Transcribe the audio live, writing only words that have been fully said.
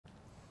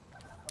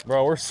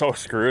Bro, we're so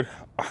screwed.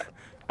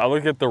 I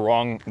look at the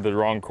wrong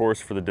course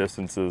for the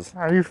distances.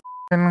 Are you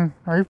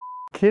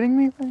kidding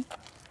me? You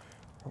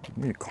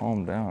need to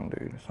calm down,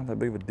 dude. It's not that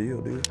big of a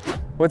deal, dude.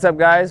 What's up,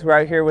 guys? We're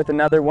out here with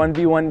another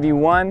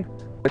 1v1v1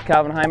 with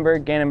Calvin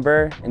Heimberg, Gannon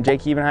Burr, and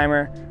Jake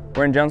Hebenheimer.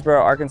 We're in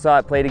Jonesboro, Arkansas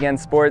at Play It Again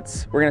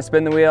Sports. We're gonna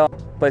spin the wheel,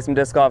 play some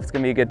disc golf. It's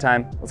gonna be a good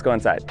time. Let's go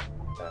inside.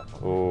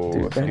 Oh,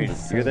 dude,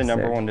 you're the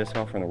 #1 disc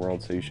golfer in the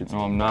world, so you should. No,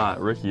 I'm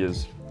not. Ricky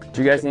is.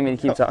 Do you guys need me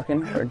to keep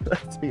talking? Or?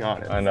 Let's be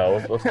honest. I know.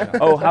 Let's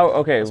Oh, how?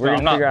 Okay, we're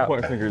gonna figure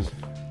out fingers.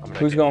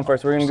 who's going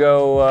first. We're gonna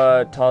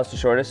go tallest to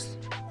shortest,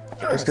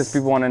 just because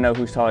people want to know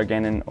who's taller,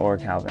 Gannon or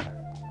Calvin.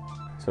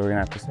 So we're gonna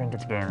have to. I think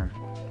it's Gannon.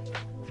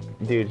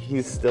 Dude,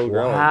 he's still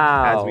growing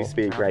as we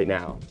speak right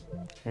now.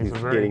 He's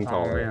getting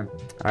taller.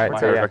 All right,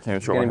 so yeah,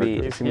 it's gonna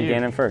be huge.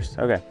 Gannon first.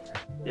 Okay.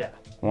 Yeah.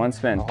 One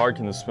spin. How hard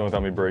can this spin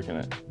without me breaking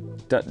it?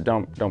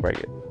 Don't break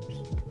it.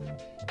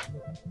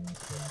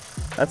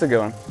 That's a good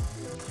one.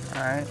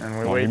 All right, and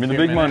we Come on, wait give me the 2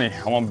 big minutes.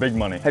 money. I want big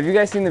money. Have you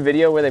guys seen the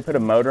video where they put a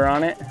motor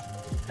on it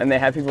and they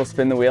have people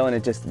spin the wheel and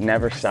it just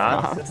never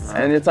stops?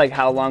 And it's like,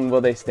 how long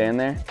will they stand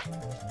there?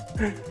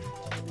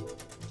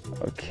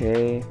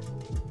 Okay.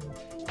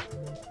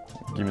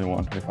 Give me the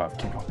 125.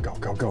 Keep going. Go,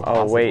 go, go.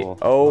 Oh, wait.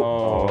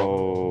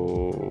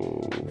 Oh.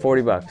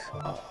 40 bucks.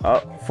 Oh,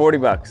 40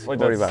 bucks. Like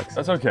 40 bucks.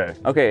 That's okay.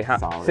 Okay,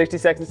 60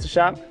 seconds to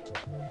shop?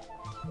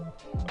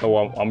 Oh,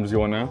 I'm just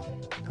going now?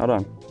 Hold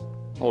on.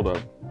 Hold up.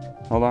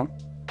 Hold on.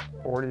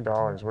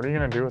 $40. What are you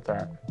gonna do with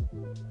that?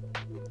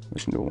 We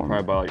should do one.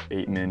 Probably buy like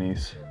 8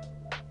 minis.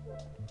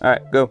 All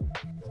right, go.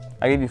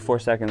 I give you 4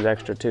 seconds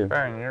extra too.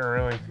 Dang, you're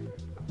really.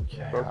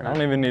 I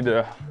don't even need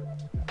to.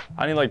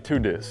 I need like 2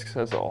 discs.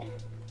 That's all.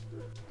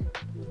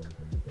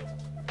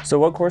 So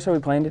what course are we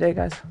playing today,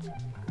 guys?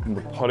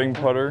 The putting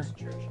putter.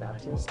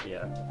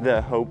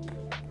 The Hope,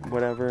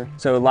 whatever.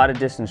 So a lot of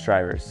distance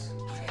drivers.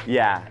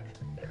 Yeah.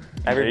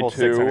 Every hole A2.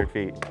 600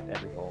 feet.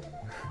 Every hole.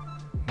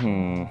 I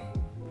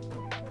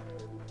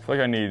feel like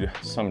I need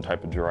some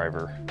type of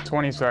driver.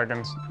 20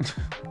 seconds.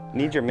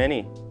 Need your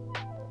mini.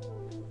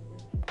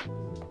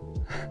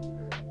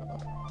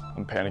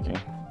 I'm panicking.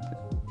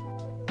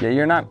 Yeah,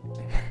 you're not.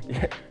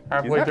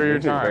 Halfway through your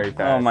time.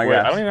 Oh my Wait,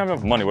 gosh. I don't even have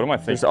enough money. What am I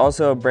thinking? There's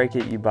also a break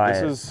it, you buy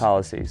This it is-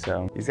 policy,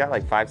 so. He's got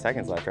like 5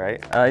 seconds left, right?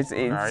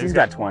 He's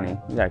got 20.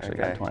 He's actually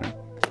got Okay. 20.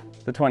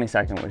 The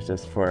 22nd was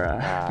just for,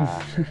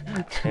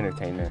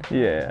 Entertainment.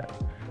 yeah.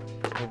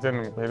 It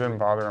didn't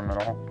bother him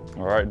at all.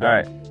 All right, done.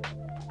 All right.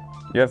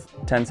 You have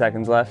 10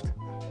 seconds left.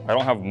 I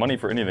don't have money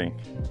for anything.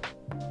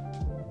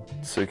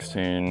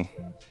 16,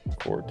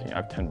 14. I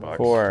have 10 bucks.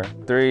 4,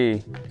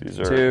 3, These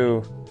are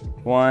 2,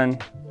 1,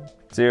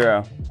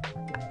 0.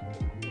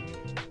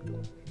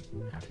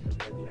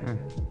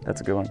 That's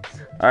a good one.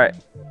 All right,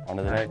 On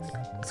to the next.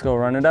 let's go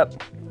run it up.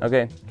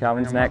 Okay,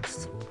 Calvin's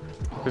next.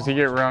 Does he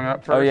get rung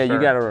up first? Oh yeah, you or-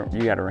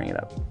 gotta ring it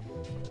up.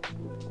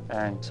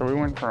 Dang, so we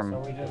went from.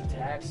 We do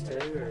tax too,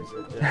 or is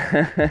it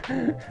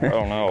just? I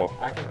don't know.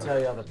 I can tell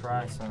y'all the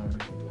price on.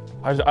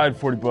 I had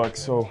 40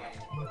 bucks, so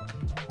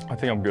I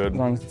think I'm good. As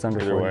long as it's under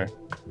Either 40. way.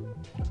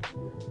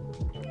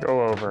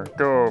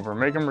 Go over.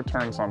 Make him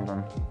return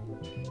something.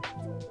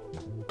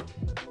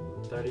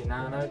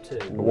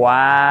 39.02.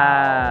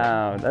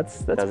 Wow, that's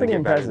Doesn't pretty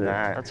get better than impressive.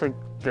 that. That's a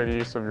good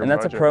use of your And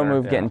that's a budget pro there.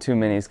 move getting 2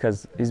 minis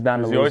because he's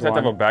bound to You lose always have to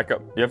have a one.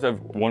 backup. You have to have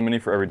 1 mini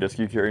for every disc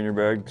you carry in your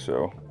bag,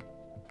 so.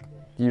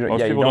 You Most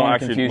yeah, you people don't don't wanna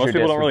actually, confuse most your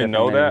people disc don't really with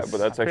know different that, but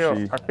minis. that's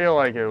actually. I feel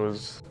like it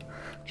was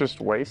just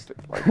wasted.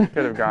 Like you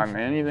could have gotten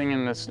anything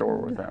in this store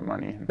with that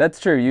money. That's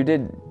true. You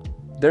did.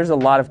 There's a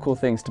lot of cool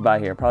things to buy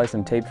here. Probably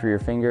some tape for your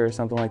finger or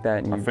something like that.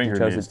 And My you finger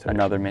chose needs tape.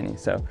 another mini.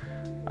 So,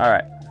 all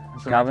right,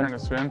 Is it my Calvin, turn to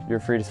spin? you're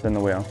free to spin the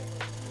wheel.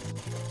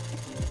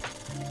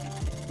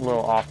 A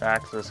little off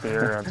axis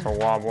here. That's a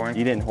wobbling.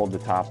 You didn't hold the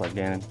top like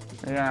Gannon.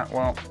 Yeah,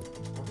 well,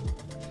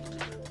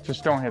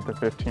 just don't hit the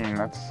 15.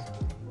 That's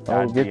Oh,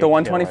 That'd get be the a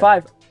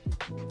 125.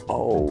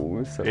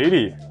 Oh, so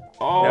 80.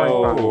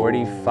 Oh. no,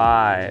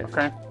 45.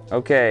 okay.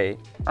 Okay,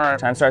 All right.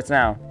 time starts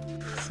now.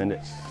 Send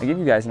it. I give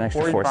you guys an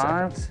extra 4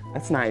 45? seconds.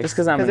 That's nice. Just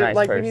 'cause I'm a nice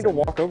like, we need to person.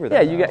 walk over Yeah,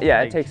 that. you got- though. yeah,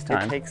 it Like, takes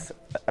time. It takes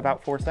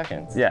about 4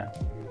 seconds. Yeah.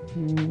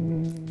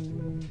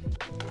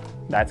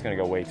 That's gonna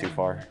go way too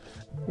far.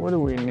 What do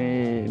we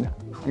need?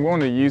 I'm going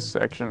to use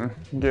section.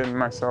 I'm getting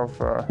myself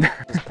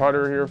this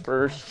putter here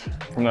first.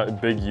 From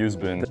that big used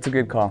bin. That's a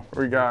good call.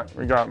 We got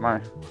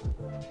my.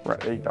 We're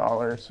at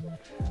 $8.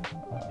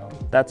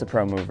 That's a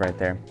pro move right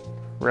there.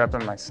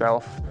 Repping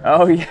myself.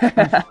 Oh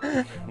yeah.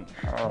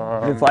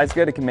 If the flight's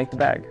good, it can make the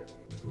bag.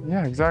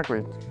 Yeah,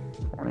 exactly.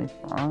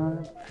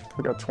 25.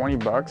 We got 20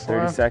 bucks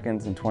 30 left.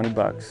 seconds and 20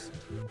 bucks.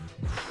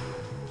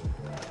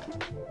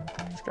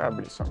 There's gotta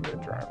be some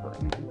good driver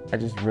in there. I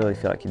just really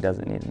feel like he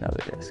doesn't need another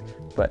disc,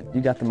 but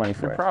you got the money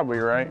for You're it. probably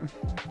right.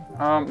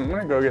 I'm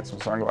gonna go get some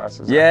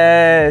sunglasses.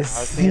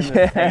 Yes, thinking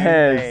the same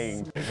yes.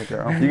 thing.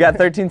 There we go. You got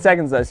 13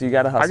 seconds though, so you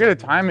got to hustle. I get a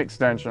time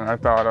extension, I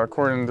thought,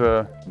 according to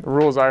the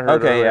rules I heard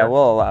Okay, yeah, earlier.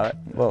 we'll allow it.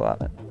 We'll allow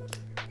it.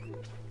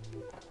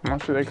 How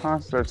much do they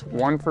cost? There's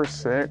 1 for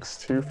 6,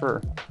 2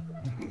 for...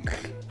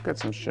 Get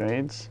some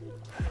shades.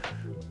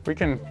 We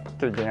can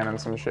get Gannon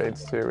some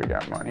shades too. We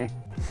got money.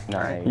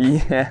 Nice.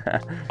 Yeah.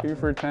 2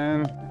 for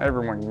 10.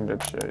 Everyone can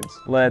get shades.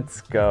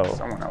 Let's go.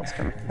 Someone else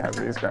can have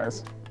these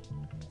guys.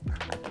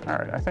 All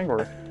right, I think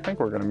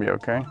we're gonna be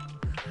okay.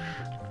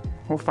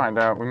 We'll find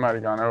out. We might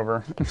have gone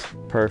over.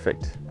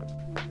 Perfect.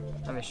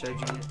 How many shades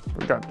you get?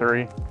 We got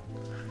 3.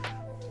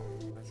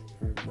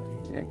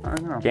 I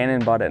know.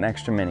 Gannon bought an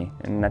extra mini,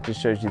 and that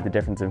just shows you the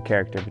difference of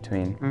character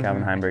between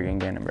Calvin Heimberg and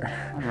Gannon Burr.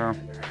 I know.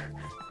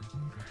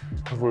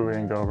 Hopefully we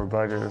didn't go over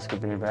budget. This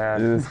could be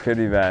bad. This could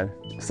be bad.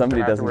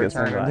 Somebody doesn't get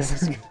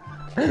sunglasses.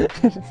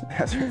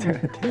 That's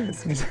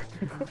ridiculous.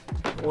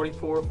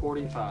 44,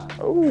 45.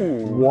 Oh,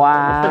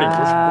 Wow. Pretty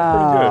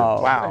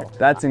good. Wow.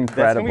 That's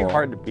incredible. That's gonna be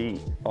hard to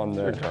beat on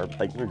the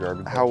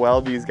Garbage. how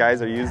well these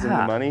guys are using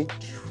the money.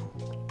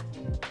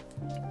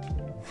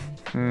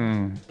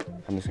 I'm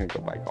just gonna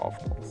go buy golf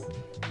balls.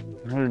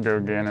 Here you go,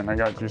 Gannon. I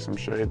got you some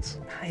shades.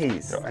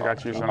 Nice. I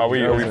got you some. Are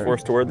we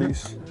forced to wear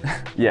these?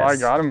 Yes. Well, I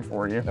got them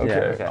for you.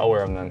 Okay, Yeah. I'll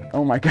wear them then.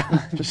 Oh my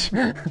gosh.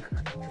 Yeah,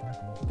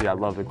 I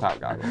love the clout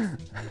goggles.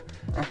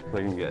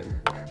 Looking good.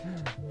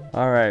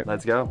 All right.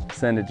 Let's go.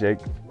 Send it, Jake.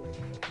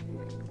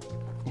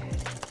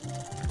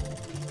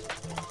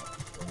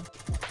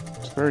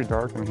 It's very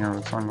dark in here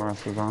with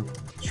sunglasses on.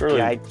 Surely,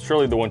 Yeah,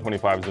 surely the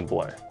 125 is in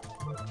play.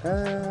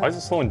 Why is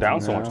it slowing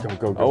down so much? Go,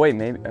 go, go. Oh wait,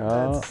 maybe.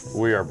 Oh.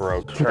 We are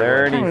broke.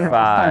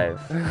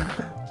 35.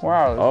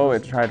 Wow. Oh,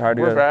 it tried hard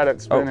to We're go. bad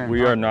at spinning.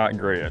 We are not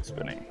great at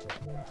spinning.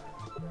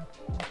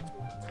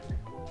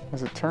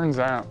 As it turns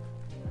out,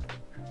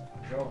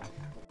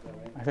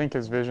 I think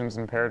his vision's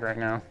impaired right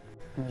now.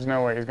 There's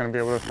no way he's going to be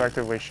able to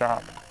effectively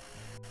shop.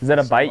 Is that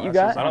a bite you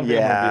got? I don't think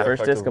Yeah. it'll be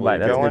First disc a bite,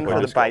 effectively that's Going good for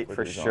the point. bite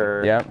for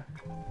sure. Yep.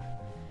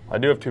 I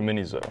do have 2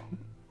 minis though.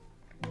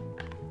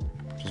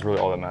 Which is really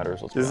all that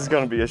matters. Let's This is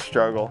gonna be a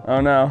struggle. Oh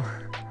no.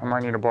 I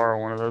might need to borrow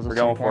one of those. We're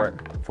going for it.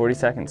 40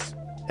 seconds.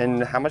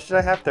 And how much did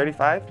I have?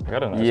 35? I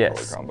got a nice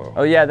Yes. color combo.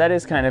 Oh yeah, that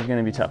is kind of going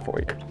to be tough for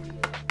you.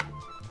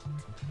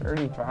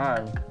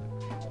 35.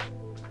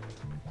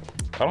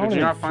 I don't Did have you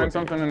any not find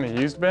flippy. something in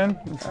the used bin?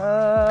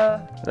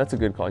 That's a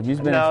good call. Use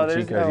bin No, for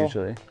cheat there's code no-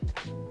 usually.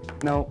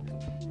 No.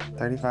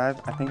 35.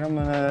 I think I'm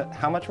gonna.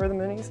 How much were the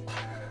minis?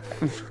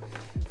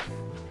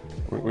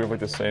 We have like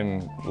the same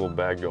little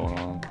bag going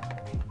on.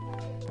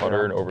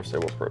 Putter and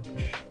overstable approach.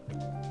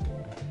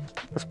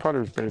 This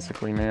putter's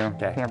basically new.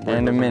 Okay. Can't believe And a it's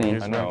in the mini.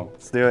 used I bin. know.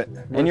 Let's do it.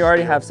 And you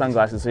already have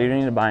sunglasses, so you don't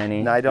need to buy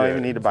any. No, I don't Yeah,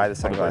 even need to buy the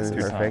it's one of those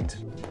sunglasses. two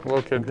Perfect.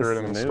 Little kid threw it This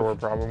in the is the store move.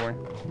 probably.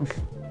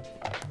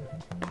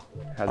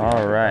 How's it All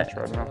going? right.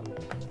 Treadmill.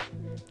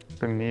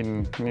 Been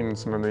needing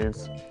some of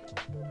these.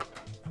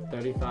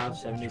 35,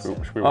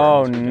 77. Should we wear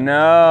Oh them this weekend?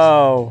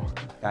 no.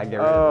 Gotta get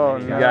rid of Oh, the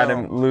mini, You no. guys.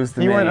 got to lose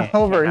the He mini. went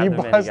over. He Have the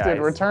mini, busted. guys.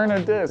 Return a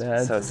disc.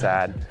 That's So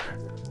sad.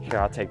 Here,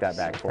 I'll take that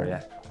back for you.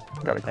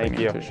 Got a Thank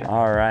cleaning you. tissue.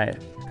 all right.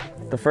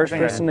 The first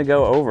think I- person to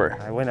go over.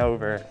 I went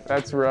over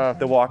That's rough.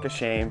 the walk of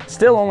shame.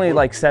 Still only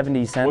like 70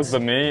 Was cents. the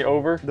mini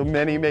over? The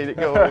mini made it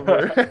go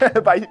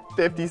over by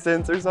 50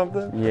 cents or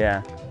something.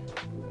 Yeah.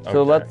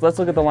 So Okay. let's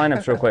look at the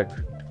lineups real quick.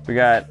 We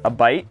got a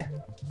bite,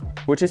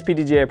 which is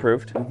PDGA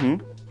approved.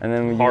 And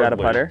then you got a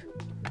Hardly. putter.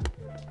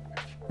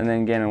 And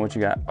then Gannon, what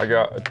you got? I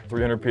got a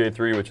 300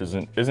 PA3, which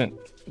isn't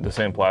the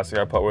same plastic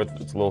I putt with.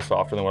 It's a little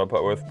softer than what I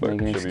putt with, but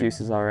Making it should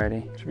excuses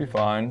already. be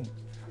fine,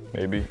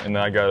 maybe. And then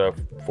I got a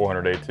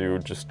 400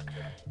 A2. Just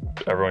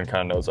everyone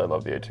kind of knows I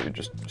love the A2.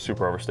 Just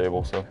super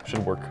overstable, so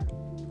should work.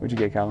 What'd you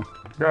get, Calvin?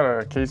 Got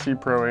a KC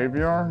Pro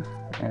AVR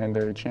and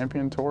a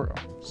Champion Toro.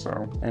 So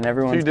And 2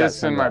 everyone's got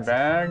discs in my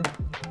sunglasses.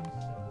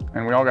 bag,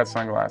 and we all got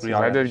sunglasses. We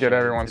all I got did get shades.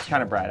 everyone's. It's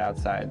kind of bright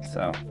outside,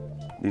 so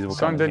these will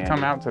Sun come in did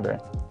come handy. out today.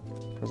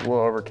 It was a little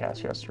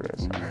overcast yesterday,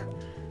 so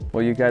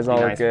Well, you guys all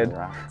Be look nice for good. the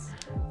rocks.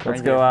 Let's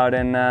Thank go you. out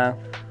and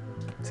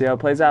see how it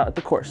plays out at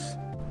the course.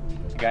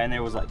 The guy in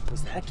there was like,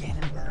 was that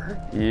Gannon Burr?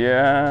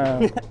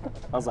 Yeah.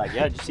 I was like,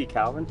 yeah, did you see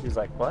Calvin? He was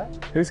like, what?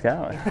 Who's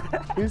Calvin?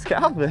 Who's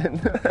Calvin?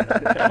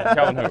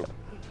 Calvin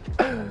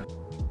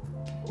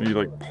who? You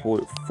like pull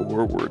it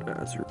forward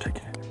as you're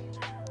taking it.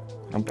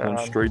 I'm pulling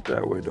straight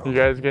that way, dog. you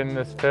guys getting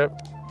this tip?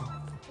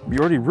 You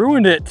already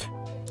ruined it.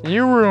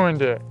 You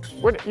ruined it.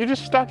 What? You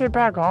just stuck it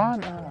back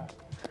on?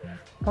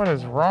 What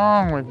is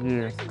wrong with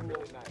you?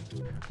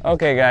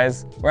 Okay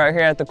guys, we're out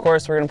here at the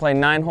course. We're gonna play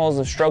 9 holes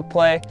of stroke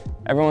play.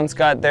 Everyone's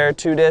got their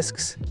 2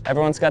 discs.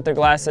 Everyone's got their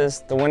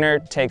glasses. The winner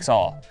takes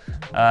all.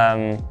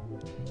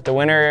 The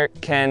winner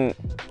can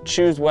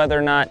choose whether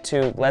or not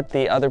to let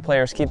the other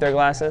players keep their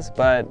glasses,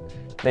 but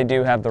they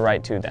do have the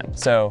right to them.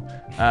 So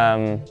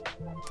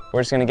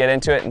we're just gonna get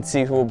into it and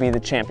see who will be the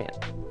champion.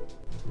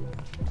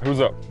 Who's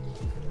up?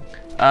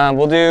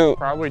 We'll do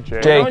Probably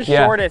Jake. Jake. Going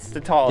Yeah. shortest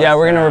to tallest. Yeah,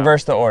 we're gonna now.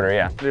 reverse the order,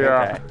 yeah.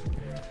 Yeah. Okay.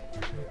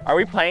 Are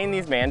we playing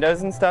these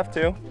Mandos and stuff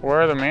too?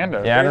 Where are the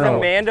Mandos? Yeah, I There's don't a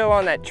know. Mando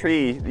on that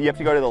tree. You have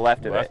to go to the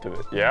left of Left it. of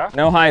it. Yeah?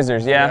 No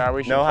hyzers, Yeah, yeah.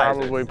 we should No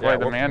probably hyzers. play Yeah,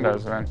 the we'll-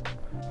 Mandos then.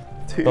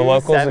 The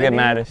locals will get 270?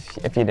 mad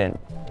if you didn't.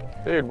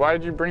 Dude, why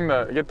did you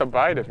get the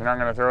bite if you're not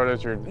gonna throw it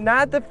as your?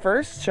 Not the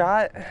first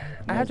shot.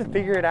 I have to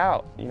figure it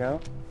out, you know?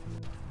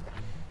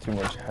 Too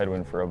much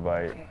headwind for a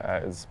bite.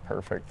 That is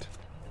perfect.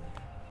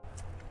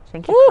 I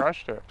think you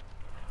crushed it.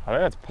 I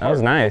think that's par. That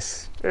was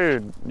nice.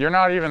 Dude, you're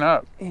not even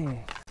up.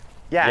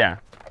 Yeah.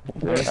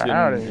 Get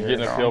out of here,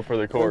 Getting a feel for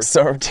the course.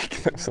 So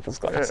ridiculous with his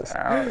glasses.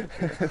 Get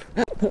out.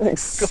 Like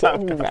so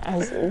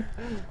massive.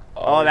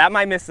 Oh, that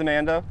might miss the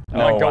Mando.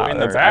 No, go wow, in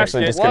the that's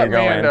actually just gonna What,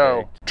 go Mando?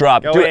 in.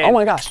 Drop. Go Do it. in. Oh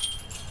my gosh.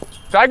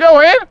 Did I go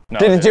in? No,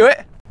 Did it do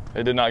it?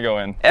 It did not go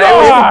in. It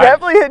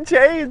definitely hit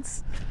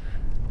chains.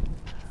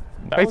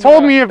 They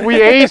told me if we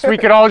aced, we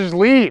could all just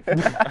leave.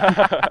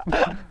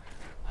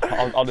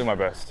 I'll do my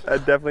best. That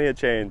definitely hit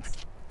chains.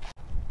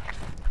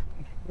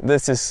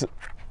 This is.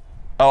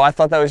 Oh, I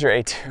thought that was your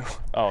A2.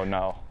 Oh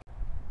no.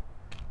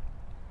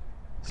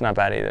 It's not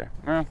bad either.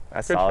 Yeah,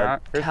 That's good solid.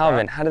 shot, good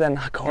Calvin, shot. how did that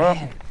not go Well,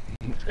 in?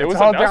 It was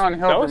all that was-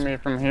 downhill that for was- me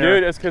from here.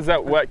 Dude, it's because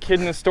that kid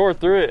in the store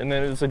threw it, and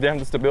then it was like down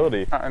to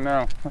stability. I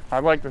know.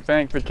 I'd like to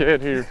thank the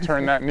kid who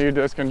turned that new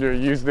disc into a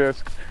used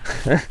disc.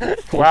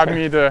 Allowed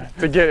me to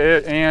get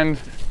it and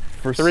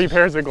For 3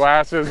 pairs of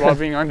glasses while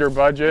being under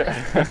budget.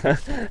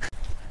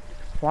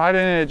 Why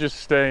didn't it just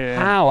stay in?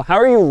 How? How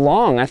are you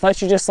long? I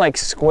thought you just like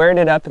squared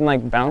it up and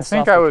like I bounced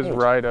think off I the was cage.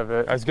 right of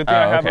it. It's a good thing Oh,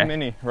 I have okay. a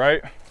mini,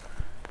 right?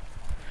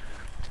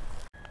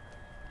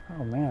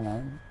 Oh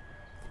man,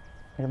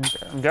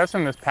 I'm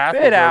guessing this path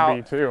Spit is out.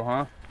 OB too,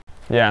 huh?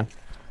 Yeah.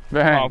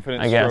 Dang.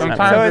 Confidence I guess. stroke.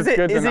 Sometimes So it's is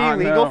good to it not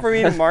illegal know. for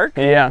me to mark?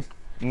 Yeah.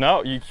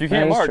 No, you That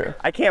can't is mark. true.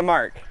 I can't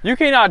mark. You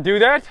cannot do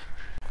that.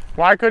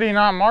 Why could he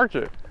not mark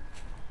it?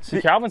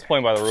 See, Calvin's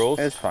playing by the rules.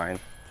 It's fine.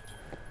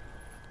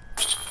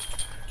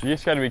 You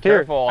just got to be Here,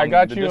 careful. I on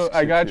got the you. discs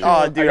I got shoot. you.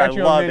 Oh, dude, I got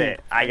you a love mini.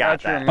 it. I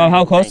got you a that. mini. Oh,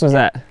 how close was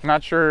that?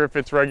 Not sure if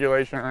it's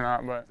regulation or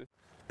not, but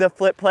The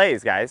flip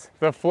plays, guys.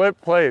 the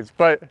flip plays.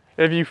 But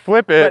if you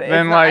flip But it, it's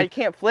then not, I like,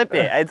 can't flip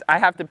it. I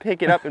have to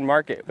pick it up and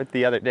mark it with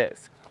the other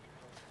disc.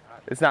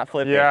 It's not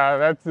flipping.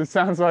 yeah, it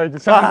sounds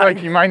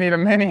like you might need a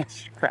mini.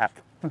 Crap.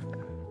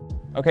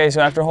 Okay,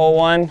 so after hole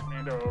 1,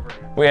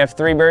 we have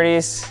 3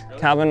 birdies.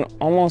 Calvin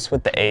almost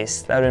with the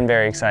ace. That would have been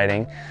very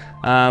exciting.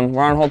 We're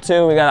on hole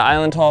 2. We got an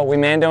island hole. We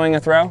mandoing a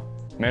throw?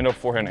 Mando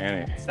forehand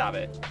Annie. Stop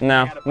it.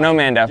 No, no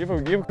mando.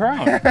 Give a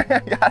crown. I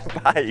got a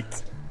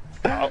bite.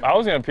 I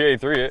was going to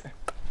PA3 it.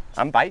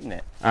 I'm biting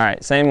it. All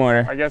right, same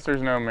order. I guess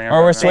there's no man.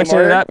 Or we're Same switching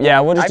it order? up? Yeah,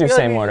 we'll just I do feel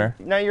same like order.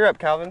 No, you're up,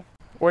 Calvin.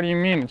 What do you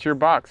mean? It's your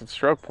box. It's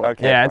stroke play.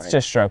 Okay. Yeah, it's fine.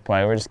 just stroke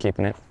play. We're just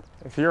keeping it.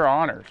 It's your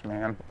honors,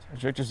 man.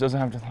 Jake just doesn't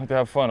have to like to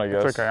have fun, I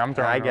guess. It's okay. I'm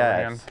throwing I it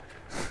guess.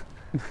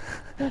 over,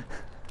 man.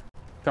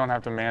 Don't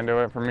have to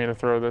mando it for me to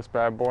throw this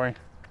bad boy.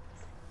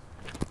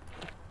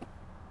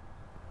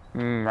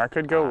 I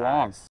could go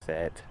long.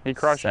 Sit. He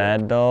crushed it.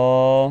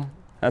 Saddle.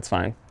 That's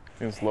fine.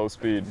 It's low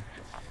speed.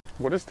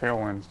 What does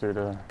tailwinds do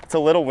to? It's a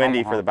little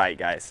windy for the bite,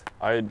 guys.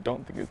 I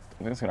don't think I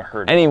think it's going to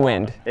hurt. Any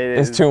wind It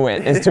is too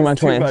wind. It's too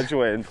much wind. Too much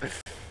wind.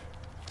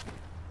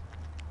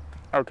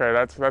 Okay,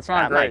 that's not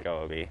That might great.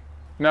 go OB.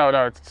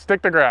 No,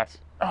 stick to grass.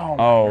 Oh.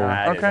 my Oh. God.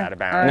 That is Okay. out of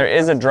bounds. All right. There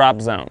is a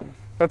drop zone.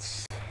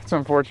 That's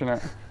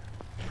unfortunate.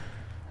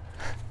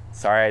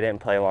 Sorry I didn't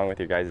play along with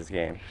your guys'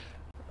 game.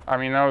 I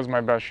mean, that was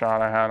my best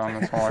shot I had on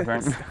this hole, I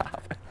think. Oh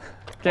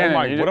Gannon,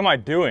 my, you what did- am I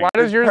doing? Why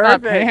does yours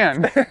not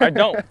pan?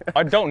 Perfect.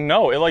 I don't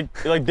know. It like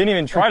didn't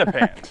even try to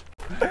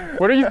pan.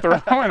 What are you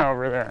throwing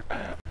over there?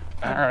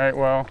 All right,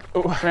 well,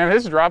 man,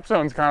 this drop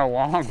zone's kind of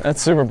long.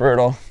 That's super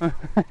brutal.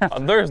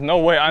 There's no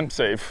way I'm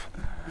safe.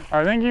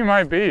 I think you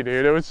might be,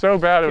 dude. It was so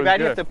bad, it Too was bad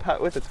you good. have to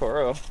putt with a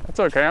Toro. That's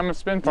okay, I'm a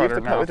spin You have putter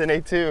to putt now. with an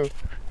A2.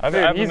 I have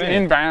Dude, a he's mini.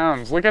 in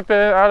bounds. Look at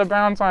the out of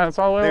bounds line. It's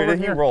all over Dude,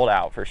 he here. rolled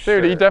out for sure.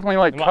 Dude, he definitely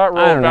like Am I- cut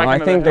rolled I don't back know. I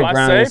into think the the Am I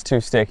ground is safe?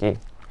 too sticky.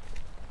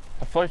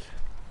 I feel like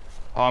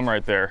I'm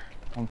right there.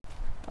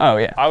 Oh,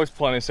 yeah. I was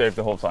plenty safe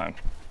the whole time.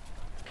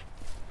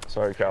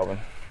 Sorry, Calvin.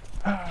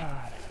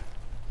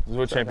 This is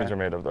what champions are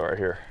made of, though, right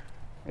here.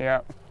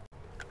 Yeah.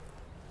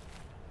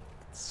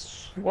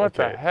 What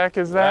the Okay. heck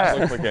is That that?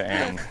 looks like an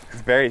M.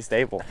 It's very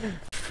stable.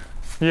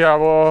 Yeah,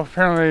 well,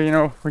 apparently,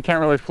 we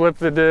can't really flip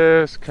the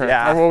disc.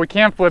 Yeah. Well, we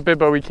can flip it,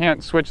 but we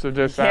can't switch the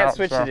disc You can't out.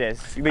 switch so. the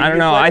disc. I don't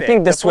know. I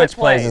think the switch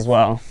plays as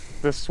well.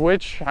 The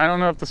switch? I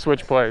don't know if the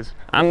switch plays.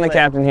 I'm the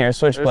captain here.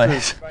 Switch This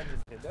plays.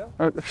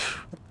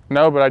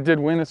 No, but I did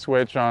win a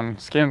switch on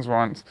skins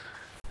once.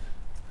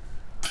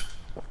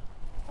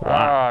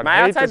 God, Am I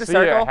hate outside to the see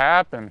circle? it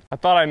happen. I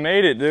thought I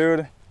made it, dude.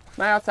 Am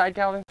I outside,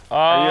 Calvin?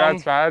 Are you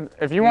outside?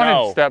 If you want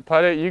no. to step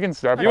putt it, you can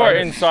step You putt are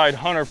it. inside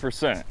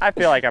 100%. I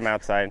feel like I'm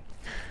outside.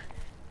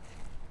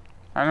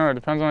 I don't know. It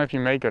depends on if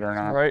you make it or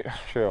not. Right?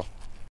 Sure.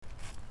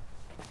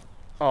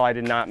 Oh, I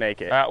did not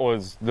make it. That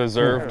was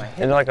deserved.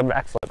 It's like a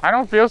backflip. I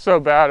don't feel so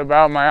bad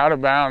about my out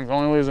of bounds.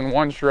 Only losing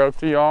one stroke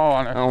to y'all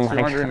on a Oh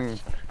my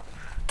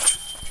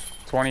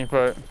 220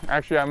 foot.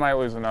 Actually, I might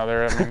lose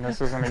another. I mean, this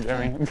isn't a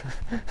gimme.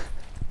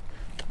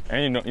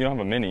 And you don't have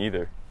a mini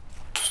either.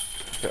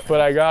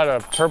 But I got a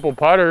purple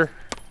putter.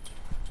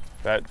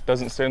 That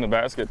doesn't stay in the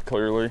basket,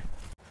 clearly.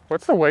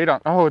 What's the weight on?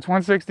 Oh, it's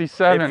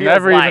 167. It feels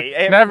Never light.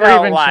 even, It never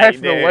felt even light,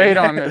 checked the dude. weight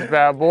on this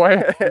bad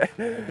boy.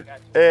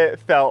 It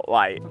felt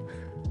light.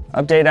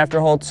 Update after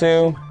hole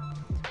 2.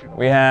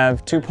 We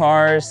have 2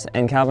 pars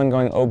and Calvin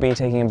going OB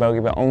taking a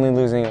bogey, but only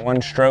losing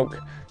 1 stroke.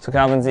 So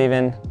Calvin's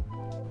even.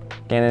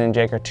 Gannon and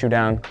Jake are 2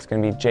 down. It's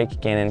gonna be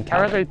Jake, Gannon, How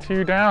are Calvin. they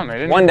 2 down? They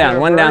didn't 1 even down, get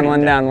a 1 down, birdie.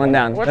 1 down, 1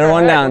 down. What They're the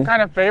 1 heck? down. What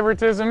kind of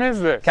favoritism is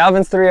this?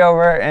 Calvin's 3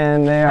 over,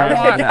 and they are.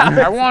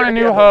 I want a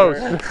new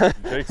host.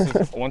 Jake's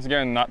is, once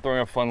again, not throwing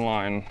a fun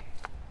line.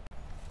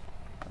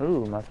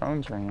 Ooh, my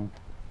phone's ringing.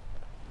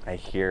 I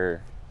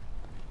hear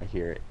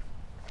it.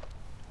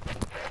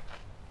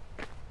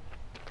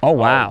 Oh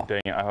wow! Oh,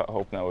 dang it, I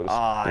hope that was. Oh,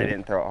 I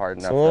didn't throw it hard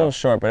It's enough. a little though.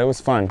 short, but it was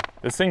fun.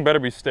 This thing better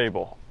be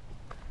stable.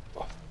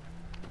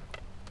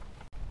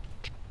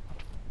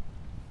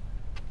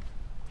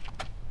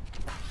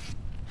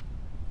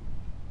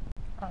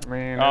 I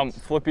mean,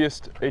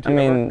 Flippiest 18 I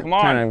mean, ever. Come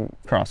on. kind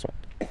of crossway.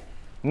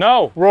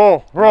 No!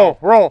 roll.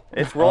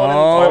 It's rolling.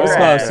 Oh, in it was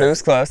progress. close. It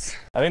was close.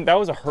 I think that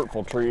was a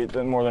hurtful tree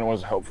more than it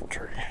was a helpful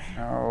tree.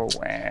 Oh,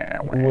 I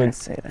would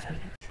say that.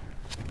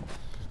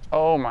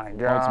 oh my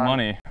God. Oh, it's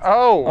money.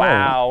 Oh,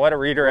 Wow, what a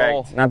redirect.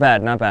 Roll. Not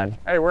bad. Not bad.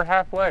 Hey, we're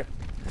halfway.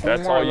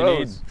 That's more all of you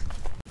those.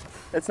 need.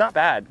 It's not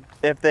bad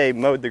if they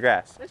mowed the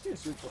grass.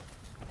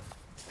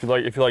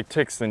 If you like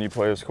ticks, then you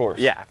play this course.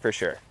 Yeah, for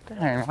sure.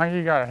 Dang, why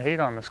you gotta hate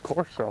on this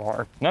course so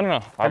hard?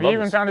 No. Have you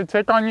even found a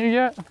tick on you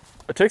yet?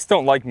 Ticks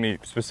don't like me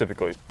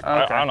specifically.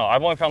 I Okay. don't know.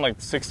 I've only found like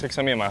 6 ticks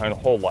on me in my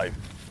whole life.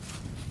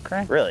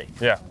 Okay. Really?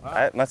 Yeah.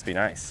 That must be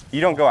nice. You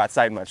don't go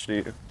outside much, do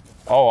you?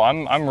 Oh,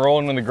 I'm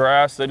rolling in the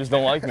grass. They just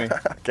don't like me.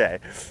 Okay.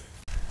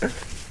 All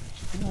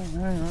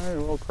right, a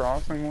little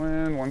crossing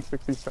wind,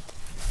 167.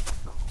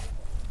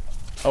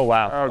 Oh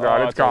wow. Oh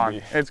God, Oh, it's that's gone.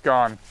 OB. It's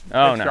gone.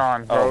 Oh, It's no.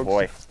 gone. Oh folks.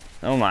 boy.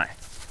 Oh my.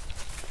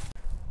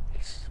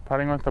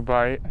 Putting with the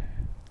bite.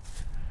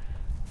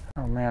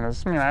 Oh man, does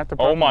this mean I have to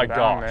put Oh my them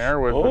down gosh. there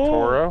with the Oh,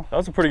 Toro? that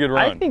was a pretty good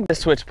I run. think the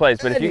switch plays,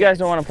 but if you guys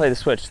don't want to play the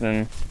switch,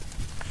 then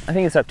I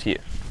think it's up to you.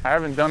 I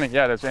haven't done it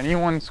yet. Has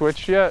anyone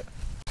switched yet?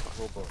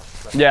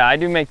 Yeah, I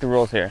do make the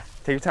rules here.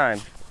 Take your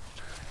time.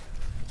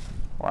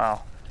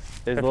 Wow.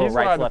 There's If a little he's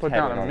right allowed to left put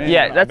headed down a on mini. it.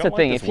 Yeah, that's I the don't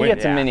thing. like If this he wind.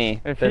 gets a Yeah.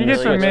 mini, If then he the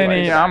gets a switch mini,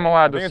 plays. I'm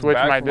allowed I to think it's switch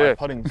bad my for disc.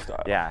 putting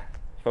style. Yeah.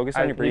 Focus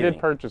on your He breathing.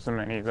 did purchase a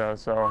mini though,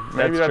 so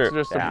maybe That's that's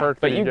true. just a Yeah. perk.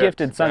 But that you he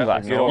gifted gets.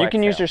 sunglasses. no You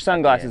can use exhale your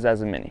sunglasses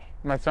as a mini.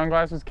 My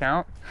sunglasses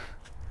count?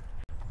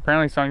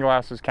 Apparently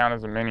sunglasses count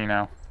as a mini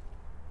now.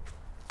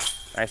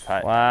 Nice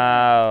putt.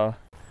 Wow.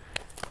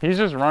 He's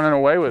just running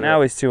away with Now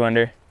it. he's 2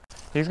 under.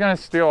 He's gonna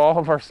steal all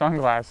of our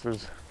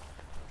sunglasses.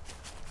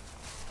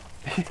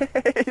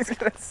 He's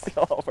gonna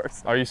steal all of our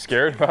stuff. Are you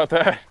scared about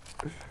that?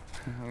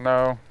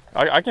 No,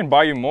 I can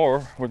buy you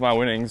more with my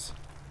winnings.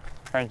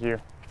 thank you.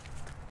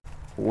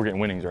 We're getting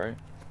winnings, right?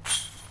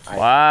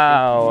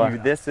 Wow.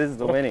 This is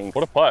the winning.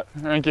 What a putt.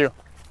 Thank you.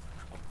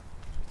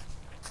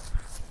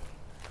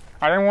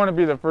 I didn't want to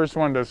be the first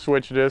one to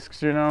switch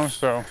discs, you know,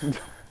 so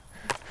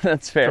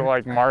That's to fair.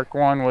 like mark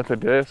one with a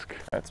disc.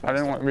 That's I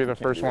didn't want to be the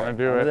first one to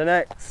do On to the it.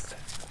 next.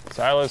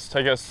 Silas,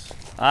 take us.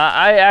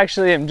 I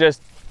actually am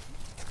just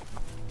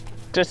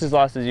as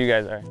lost as you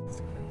guys are.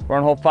 We're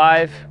on hole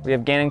 5. We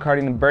have Gannon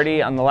carding the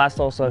birdie on the last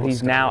hole, so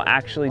he's now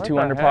actually What 2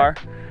 the under heck? par.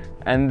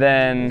 And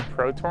then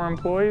Pro Tour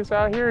employees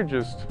out here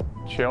just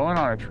chilling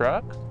on a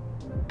truck.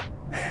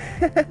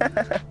 Getting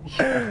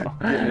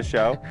the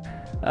show.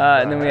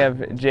 and then we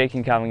have Jake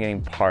and Calvin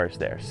getting pars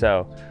there.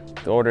 So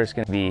the order is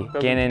going to be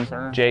Doesn't Gannon,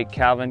 concern. Jake,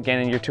 Calvin.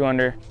 Gannon, you're 2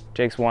 under.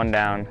 Jake's 1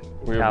 down.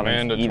 We have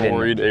Calvin's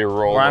mandatoried even. a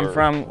roller. Where I'm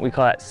from, we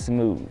call that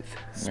smooth.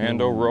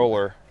 Mando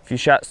roller. If you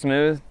shot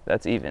smooth,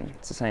 that's even.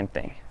 It's the same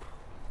thing.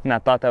 And I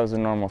thought that was a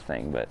normal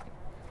thing, but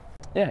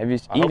yeah, if you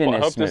even I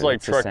is hope smooth, this like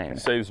it's the truck same.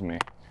 saves me.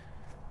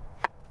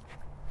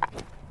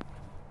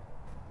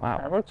 Wow,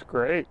 That looks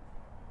great.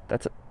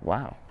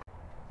 wow,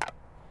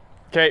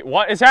 Okay,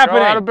 what is Go out of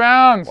happening?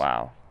 bounds.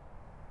 wow.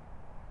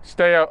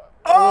 Stay up.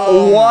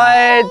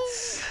 What?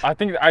 I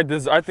think I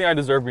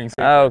deserve being saved.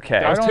 Okay.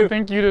 I was don't too-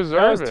 think you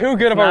deserve That was it. too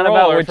good of a Not about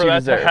roller what for you that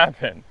deserve. to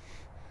happen.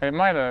 It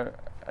might have.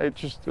 It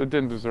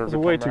didn't deserve It was it.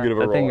 way too good of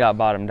a That roller. thing got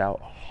bottomed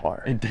out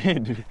hard. It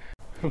did. Dude.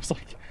 It was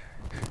like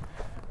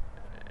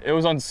it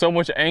was on so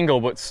much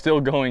angle, but still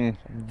going.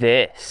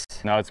 This.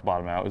 Now it's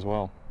bottom out as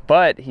well.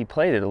 But he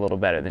played it a little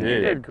better than you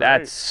Did. did. Great.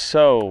 That's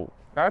so.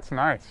 That's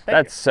nice.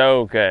 That's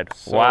so good.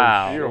 So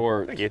Wow.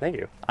 short. Thank you, thank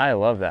you. I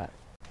love that.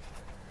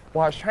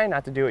 Well, I was trying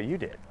not to do what you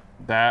did.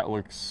 That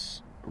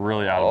looks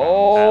really out of bounds.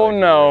 Oh looks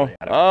no. really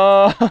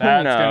Oh That's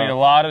gonna need a no.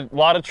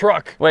 lot of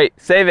truck. Wait,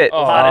 save it.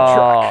 Oh.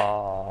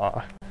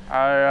 Lot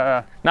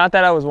Oh. Not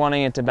that I was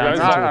wanting it to bounce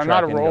I'm into not- a I'm not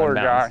truck a and go roller and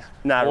guy. bounce.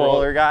 Not a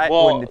roller guy.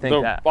 Well, Wouldn't think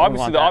the, that. I wouldn't obviously,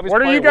 want the that. obvious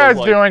What are play you was, guys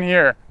like, doing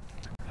here?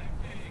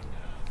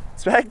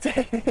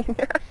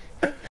 Spectating.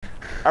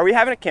 Are we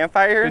having a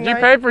campfire here Did you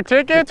tonight? pay for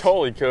tickets?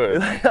 Totally could.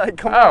 Like,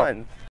 come Oh.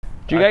 on.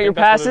 Do you I got your think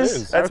that's what it passes?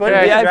 is. That's what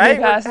Okay. it is, VIP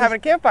right? passes? We're having a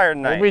campfire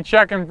tonight. We'll be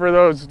checking for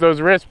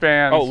those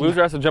wristbands. Oh,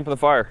 loser has to jump in the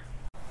fire.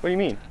 What do you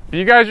mean? Do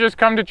you guys just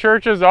come to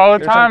churches all the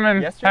There's time some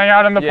and yesterday? hang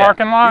out in the Yeah.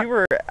 parking lot? We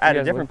were at a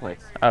guys different place.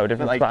 Oh,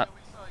 different Like- spot.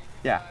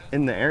 Yeah,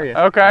 in the area.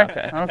 Okay.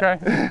 Okay. Okay.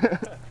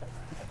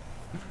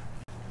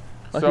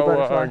 Lucky So,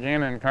 butterfly.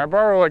 Gannon, can I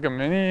borrow like a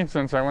mini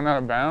since I went out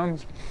of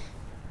bounds?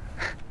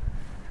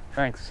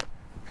 Thanks.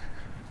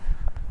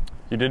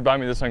 You did buy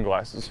me the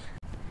sunglasses.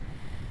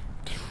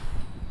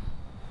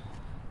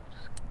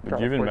 Did Drop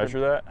you even wicked. measure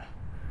that?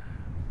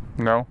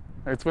 No,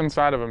 it's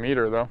inside of a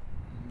meter though.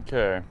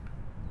 Okay.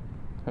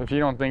 If you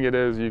don't think it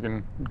is, you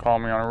can call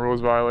me on a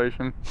rules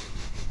violation.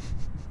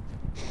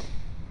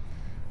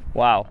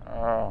 Wow.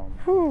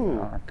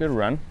 Oh, Good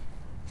run.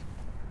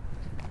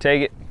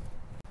 Take it.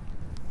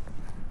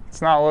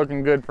 it's not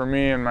looking good for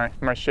me and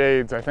my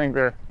shades. I think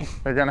they're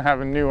gonna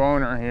have a new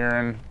owner here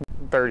in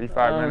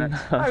 35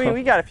 minutes. I mean,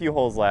 we got a few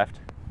holes left.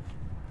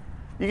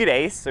 You could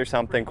ace or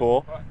something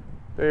cool.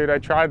 Dude, I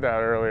tried that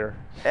earlier.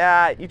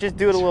 Yeah, you just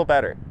do it a little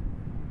better.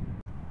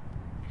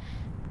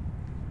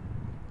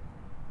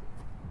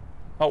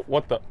 Oh,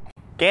 what the?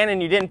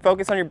 Gannon, you didn't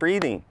focus on your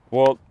breathing.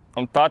 Well,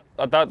 I thought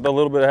the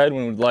little bit ahead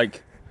one would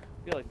like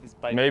I feel like this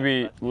bike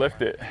maybe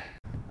lift it.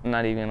 I'm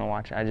not even gonna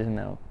watch it. I just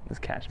know this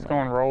cash It's money.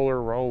 going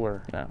roller,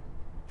 roller. No.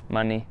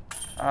 Money.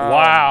 Oh,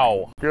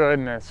 Wow.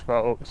 Goodness,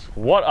 folks.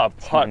 What a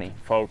putt, money.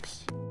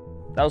 folks.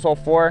 That was hole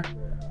 4.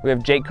 We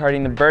have Jake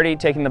carding the birdie,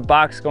 taking the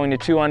box, going to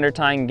 2 under,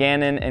 tying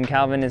Gannon, and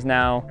Calvin is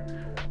now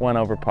 1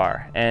 over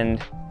par. And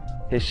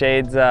his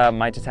shades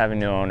might just have a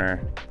new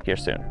owner here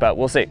soon, but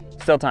we'll see.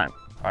 Still time.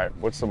 All right,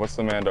 what's the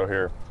Mando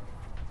here?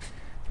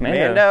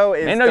 Mando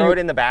is throw it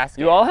in the basket.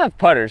 You all have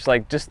putters,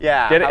 like just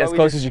get it how as about we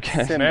close just as you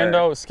can. simmer?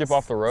 Mando, skip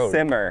off the road.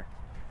 Simmer.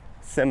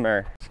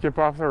 Simmer. Skip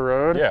off the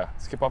road? Yeah,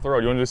 skip off the road.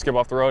 You want to just skip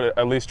off the road?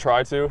 At least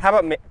try to. How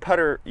about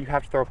putter? You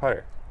have to throw a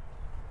putter.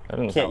 That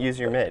doesn't You can't sound- use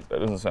your mid. That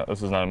doesn't sound.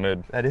 This is not a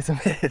mid. That is a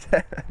mid.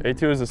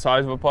 A2 is the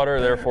size of a putter,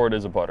 therefore it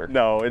is a putter.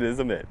 No, it is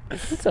a mid.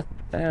 It's a,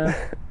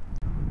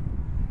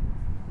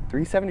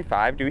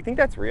 375? Do we think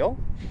that's real?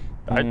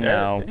 no. I don't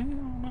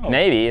know.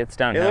 Maybe it's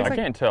downhill. looks I like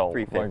can't tell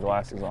with 350, my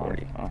glasses on.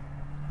 340. Oh.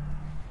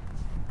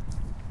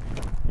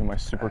 You my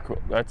super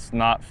cool. That's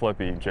not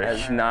flippy, Jake.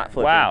 That's not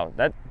flipping. Wow,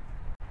 that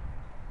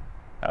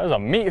That was a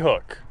meat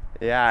hook.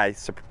 Yeah,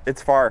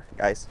 it's far,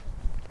 guys.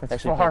 It's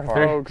Actually far, pretty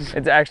far. folks.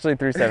 it's actually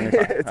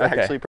 375. It's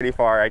Okay. actually pretty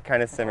far. I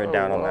kind of simmered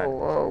down on that.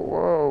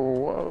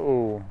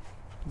 Whoa.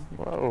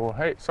 Whoa.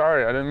 Hey,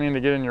 sorry, I didn't mean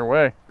to get in your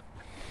way.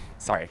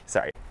 Sorry.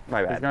 My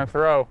He's bad. gonna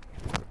throw.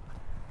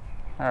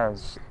 That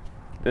was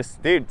This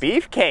Dude,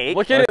 beefcake.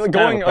 Look at It's it kind of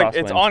going a like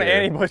it's crosswind on too.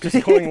 Annie, but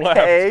just going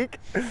left.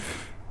 Beefcake.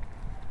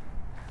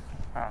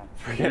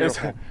 It's,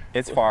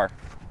 It's far.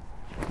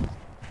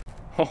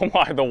 oh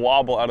my, the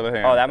wobble out of the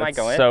hand. Oh, that might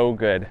go in. so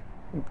good.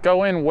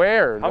 go in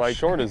where? How like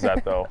short is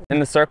that though? In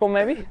the circle,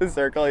 maybe? The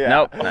circle, yeah.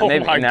 Nope. Oh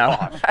Maybe my no.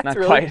 gosh. That's Not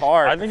really quite.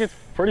 far. I think it's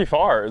pretty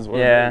far is what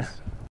Yeah. it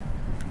is.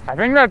 I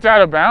think that's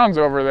out of bounds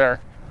over there.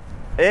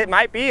 It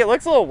might be. It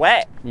looks a little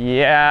wet.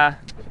 Yeah.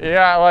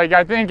 Yeah, like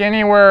I think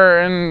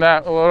anywhere in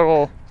that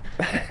little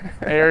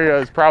area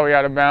is probably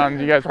out of bounds.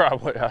 You guys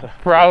Probably out of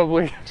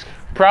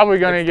probably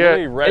gonna It's get.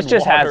 really red It's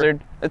just water.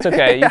 hazard. It's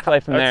okay. You play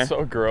from there. That's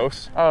so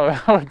gross. Oh,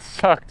 that would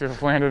suck to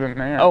have landed in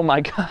there. Oh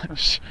my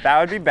gosh. That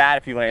would be bad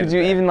if you landed Did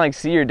you there. even like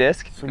see your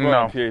disc? So go No.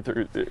 on,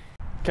 PA3.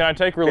 Can I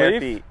take Bare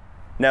relief? feet.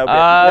 No,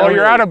 well, no you're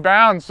really. out of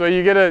bounds, so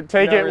you get to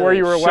take No, it where really.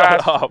 you were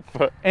Shut last up.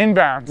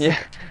 inbounds. Yeah.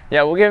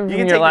 Yeah, we'll give You him can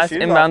your take your last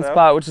shoes inbound off, though.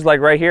 spot, which is like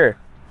right here.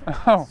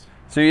 Oh,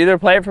 So you either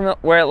play it from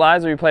where it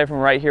lies or you play it from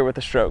right here with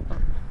the stroke.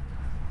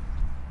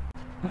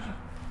 I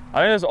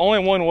think there's only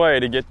one way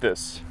to get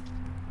this.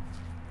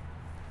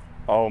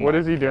 Oh my. what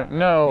is he doing?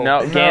 No.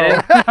 No,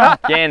 Gannon.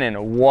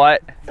 Gannon,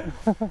 what?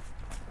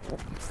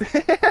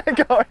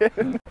 Go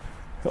in.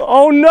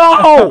 Oh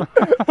no!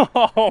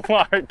 Oh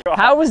my god.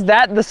 How was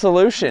that the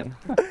solution?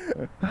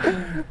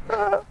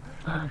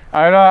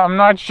 I'm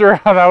not sure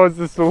how that was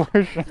the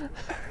solution.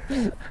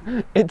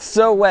 It's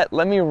so wet.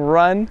 Let me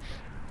run,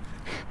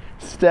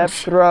 step,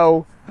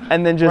 throw,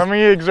 and then just Let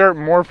me exert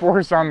more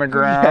force on the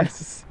ground.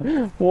 Yes.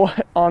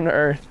 What on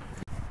earth?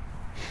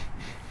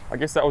 I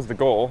guess that was the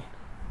goal.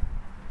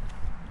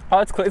 Oh,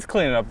 it's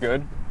cleaning up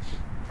good.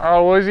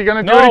 Oh, well, is he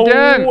gonna do No it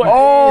again? way.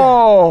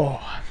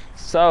 Oh,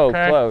 so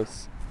Okay.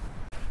 close.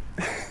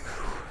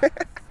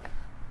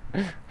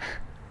 In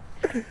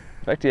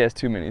fact, he has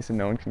too many, so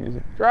no one can use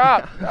it.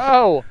 Drop.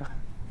 No.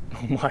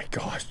 Oh my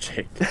gosh,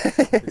 Jake.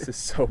 This is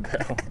so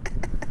bad.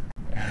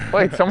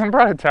 Wait, someone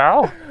brought a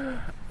towel?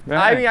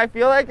 I mean, I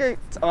feel like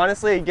it's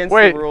honestly against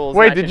Wait, the rules.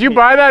 wait, and I did should you be-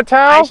 buy that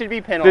towel? I should be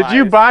penalized. Did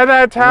you buy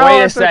that towel Wait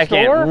at a the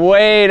second. store?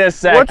 Wait a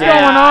second. What's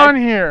going on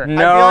here?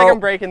 No. I feel like I'm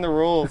breaking the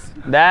rules.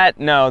 That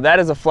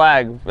is a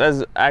flag. That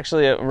is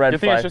actually a red You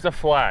think flag. it's just a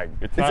flag?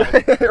 It's not.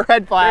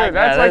 Red flag. Dude,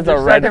 that's that like is a the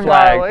red second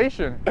flag.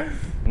 violation.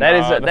 That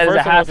is Nah, a, the that is a first one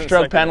half wasn't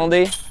stroke seconded.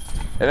 penalty.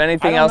 If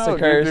anything I else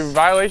don't know, occurs, do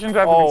violations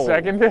have to Oh. be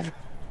seconded?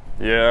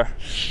 Yeah.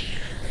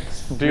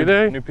 Do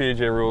they? New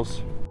PDJ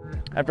rules.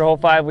 after hole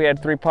 5 we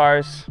had 3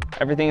 pars.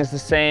 Everything is the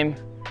same.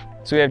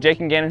 So we have Jake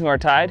and Gannon who are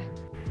tied,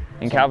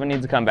 and Calvin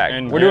needs to come back.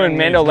 And We're Gannon doing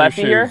Mando needs new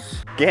lefty here,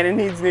 shoes. Gannon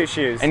needs new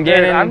shoes. and Dude,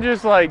 Gannon. I'm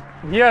just like,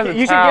 he has a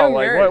You should towel. give him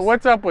Like, yours.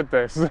 what's up with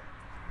this?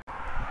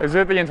 Is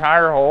it the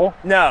entire hole?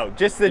 no,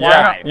 just the Why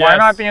drive. not, Yes. why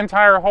not the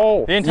entire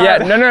hole? The entire. Yeah,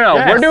 no.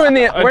 Yes. We're doing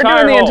the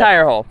Entire hole.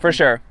 entire hole for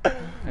sure.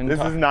 This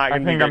is not I gonna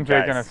be think good, I'm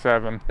taking guys. a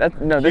 7. This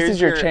Here's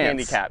is your your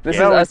chance. handicap. This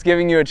Yeah. is us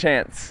giving you a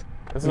chance.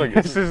 This is like.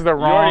 This is the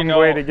you already wrong know-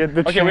 way to get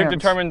the Okay, chance. we've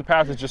determined the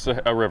path is just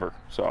a river.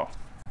 So.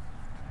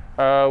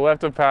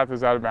 Left of path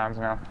is out of bounds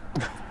now.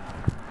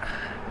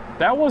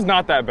 That was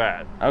not that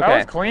bad. That Okay.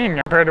 was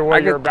clean compared to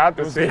what you're about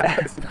to see.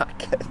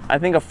 I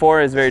think a 4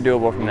 is very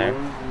doable from there.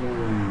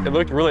 It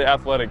looked really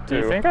athletic Do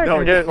too. you think I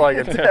can get like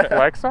a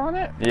flex on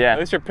it? Yeah. At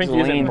least your pinky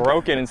Just isn't lean.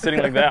 broken and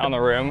sitting like that on the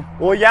rim.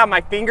 Well, yeah,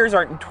 my fingers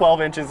aren't 12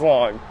 inches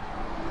long.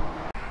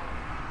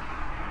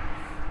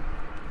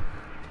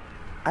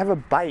 I have a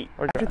bite.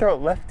 I have to throw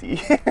it lefty.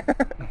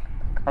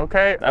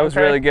 Okay. That was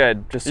really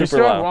good. Just You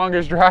super still have low.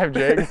 longest drive,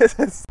 Jake.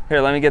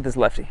 Here, let me get this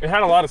lefty. It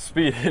had a lot of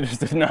speed. It just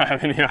did not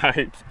have any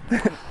height.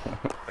 Just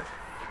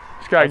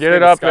gotta get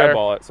it up there.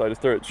 Skyball it, so I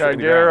just threw it Gotta straight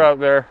get her up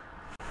there.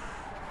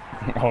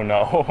 Oh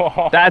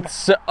no.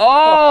 That's that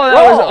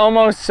was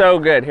almost so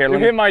good. Here, You let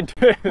me hit my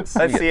disc.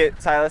 Let's see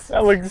it, Silas.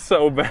 That looked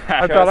so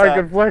bad. I thought I up.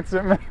 could flex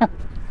it, man.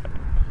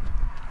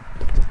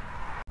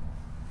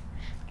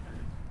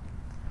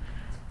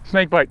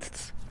 Snake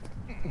bites.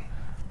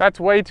 That's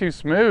way too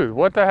smooth.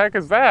 What the heck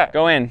is that?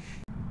 go in.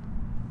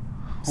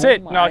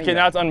 Sit. Oh No, my okay,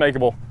 now it's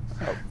unmakeable.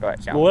 Oh, go ahead.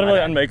 It's literally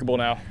unmakeable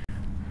now.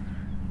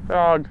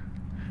 Dog.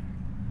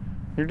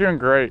 You're doing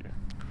great.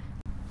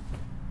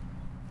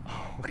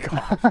 Oh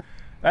gosh.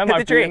 That Hit might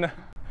the tree. be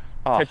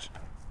Oh. pitch.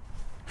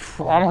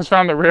 Almost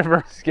found the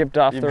river. Skipped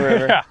off the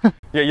river. Yeah.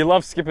 Yeah, you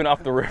love skipping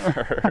off the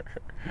river.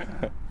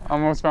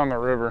 Almost found the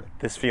river.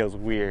 This feels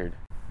weird.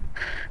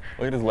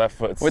 Look at his left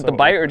foot. It's With so the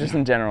bite or just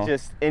in general?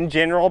 Just in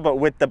general, but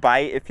with the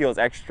bite, it feels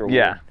extra weird.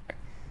 Yeah.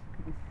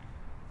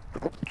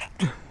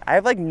 I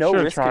have like no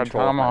Should've wrist tried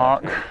control.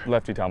 tomahawk.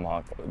 lefty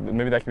tomahawk.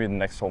 Maybe that could be the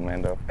next whole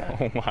Mando.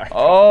 Oh my.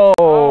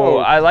 Oh,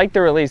 I like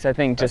the release. I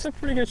think That's just a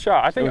pretty good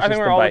shot. I was think just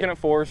we're the all bite. looking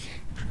at 4s.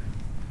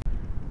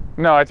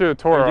 No, I threw the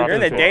Toro off. You're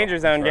in the the danger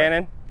zone, That's right.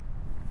 Gannon.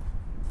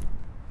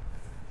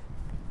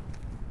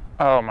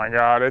 Oh my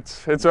God,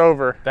 it's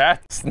over.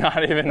 That's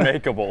not even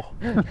makeable.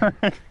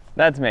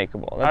 that's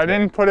makeable. That's I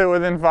didn't put it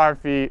within 5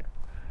 feet.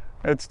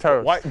 It's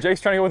toast. Why? Jake's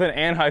trying to go with an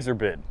Anheuser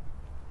bid.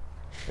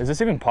 Is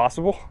this even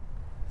possible?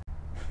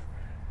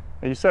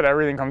 You said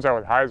everything comes out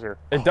with Heiser.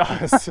 It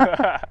does.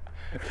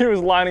 He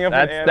was lining up.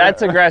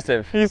 That's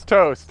aggressive. He's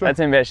toast. That's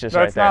ambitious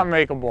That's right not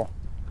makeable.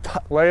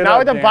 Lay it Not up,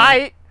 with a Gannon.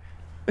 bite.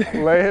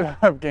 Lay it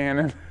up,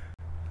 Gannon.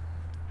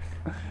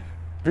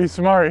 Be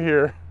smart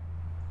here.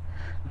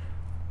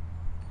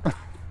 there.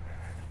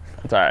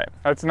 It's all right.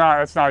 That's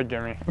not a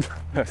gimme.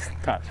 That's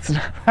not.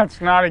 That's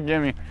not a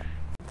gimme.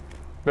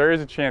 There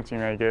is a chance you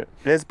make it,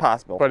 It is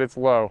possible. but it's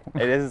low.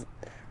 It is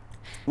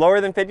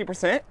lower than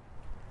 50%.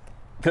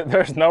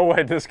 There's no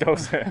way this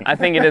goes in. I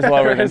think it is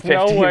lower than There's 50.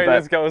 no way but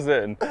this goes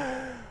in.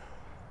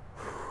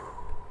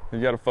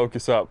 You gotta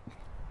focus up.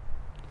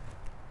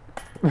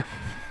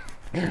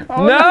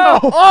 no!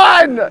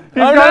 On! He's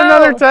got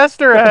another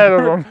tester ahead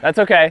of him. That's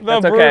okay. The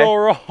That's okay. brutal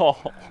roll.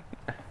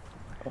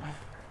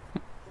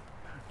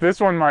 This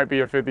one might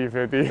be a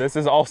 50-50. This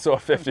is also a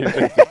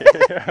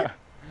 50-50.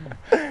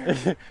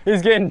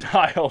 He's getting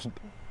dialed.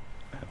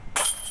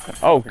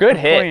 Oh, good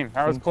hit. Clean.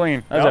 That was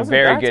clean. That was a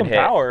very that's good some hit.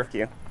 Power. Thank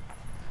you.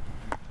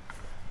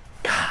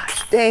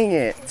 Gosh, dang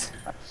it.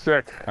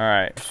 Sick. All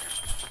right.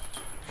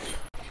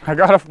 I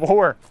got a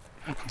 4.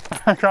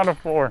 I got a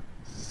 4.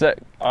 So,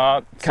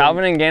 So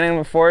Calvin and Gannon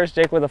with 4s,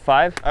 Jake with a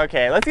 5.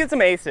 Okay, let's get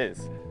some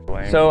aces.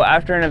 So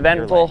after an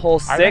eventful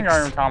hole I think 6,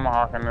 I'm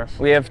tomahawking this.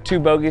 we have 2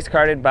 bogeys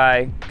carded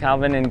by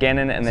Calvin and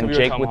Gannon, and then we go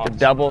Jake with the tomahawks.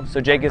 double.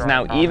 So Jake is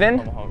now even.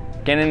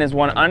 Tomahawk. Gannon is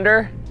 1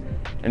 under,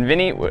 and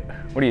Vinny, what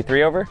are you,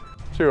 3 over?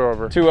 2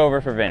 over. 2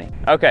 over for Vinny.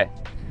 Okay.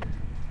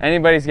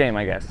 Anybody's game,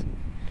 I guess.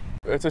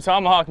 It's a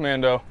tomahawk,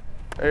 Mando.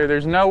 Hey,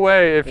 there's no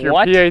way if your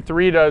What?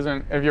 PA3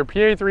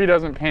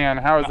 doesn't pan,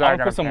 how is that I'll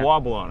gonna put some pan?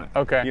 wobble on it.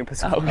 Okay. You can put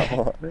some Okay.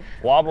 on it.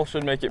 Wobble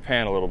should make it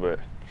pan a little bit.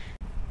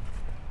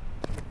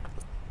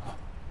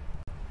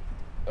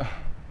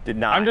 Did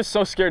not. I'm just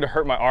so scared to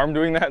hurt my arm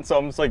doing that, so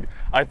I'm just like,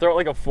 I throw it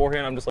like a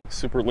forehand, I'm just like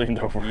super leaned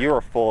over. You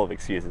are full of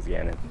excuses,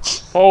 Gannon.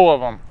 Full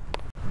of them.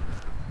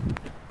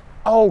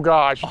 Oh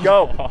gosh.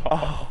 Go.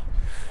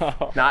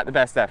 Oh. Not the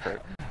best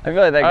effort. I feel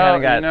like that kind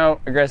of got you know,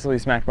 aggressively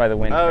smacked by the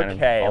wind. kind of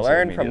Okay, also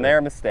learn from immediately.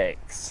 their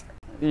mistakes.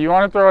 you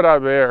want to throw it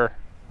out there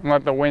and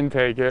let the wind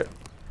take it.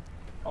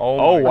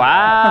 Oh, my God.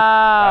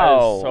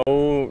 wow. That is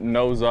so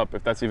nose up,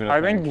 if that's even a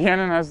I thing. think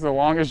Gannon has the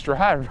longest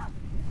drive.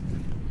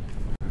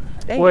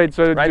 Dang Wait,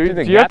 so Right do through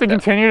the you have gap, to though.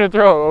 continue to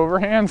throw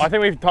overhands? I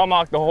think we've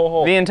tomahawked the whole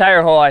hole. The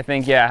entire hole, I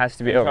think, yeah, has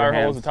to be The entire hole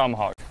overhand. is a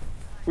tomahawk.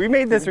 We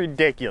made this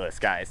ridiculous,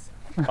 guys.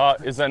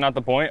 Is that not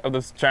the point of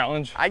this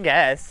challenge? I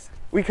guess.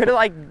 We could have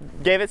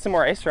like gave it some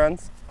more ace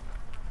runs.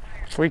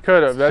 We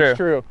could have. That's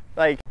true. true.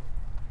 Like,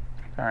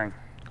 Dang.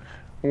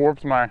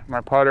 Warped my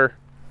putter.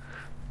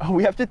 oh,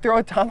 we have to throw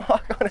a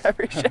tomahawk on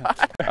every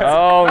shot.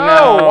 Oh,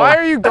 no. No, why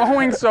are you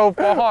going so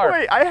far?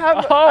 Wait, I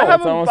have Oh, I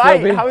have it's a almost bite.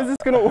 open. How is this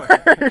gonna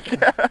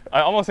work?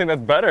 I almost think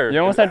that's better. You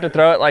almost have to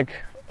throw it like,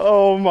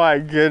 Oh my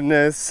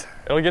goodness.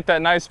 It'll get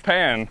that nice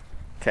pan.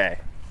 Okay.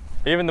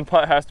 Even the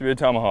putt has to be a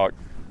tomahawk.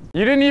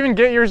 You didn't even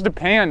get yours to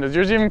pan. Does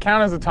yours even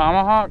count as a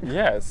tomahawk?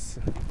 Yes.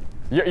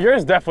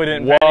 Yours definitely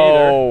didn't pan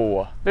either.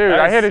 whoa. Dude,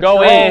 I hit a Go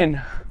tree.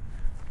 in.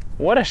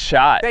 What a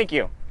shot. Thank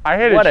you. I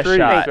hit What a a tree,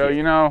 shot. so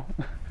you know.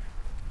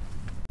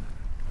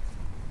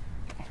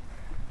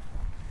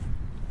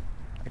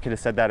 could have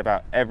said that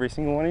about every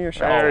single one of your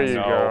shots. There you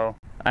no. go.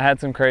 I had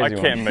some crazy I ones.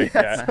 can't make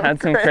that. I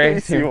had some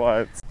crazy ones.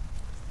 ones.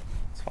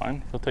 It's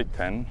fine. He'll take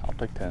 10. I'll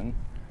take 10.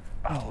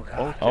 Oh,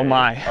 God. Oh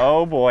my.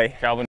 Oh boy.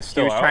 Calvin's He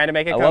still was out. trying to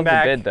make a I love the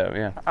comeback. bid though,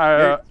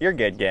 yeah. You're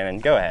good, Gannon.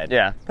 Go ahead.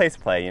 Yeah. Place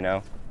play, you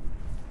know.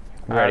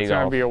 Ready It's going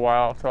to golf. be a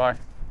while till I...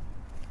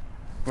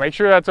 Make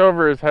sure that's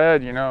over his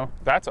head, you know.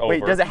 That's over.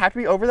 Wait, does it have to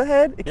be over the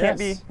head? It Yes. can't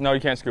be. No,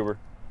 you can't scuba.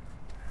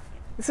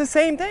 It's the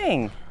same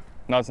thing.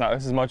 No, it's not.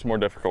 This is much more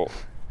difficult.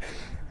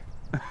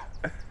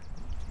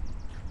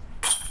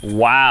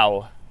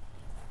 Wow.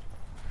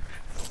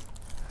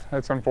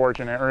 That's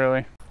unfortunate,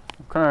 really.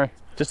 Okay.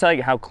 Just tell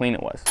you how clean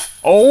it was.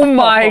 Oh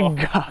my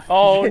God.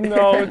 Oh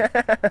no,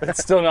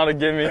 it's still not a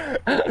gimme.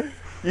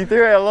 You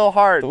threw it a little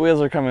hard. The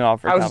wheels are coming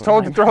off for I was Calvin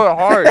told to Heimer. throw it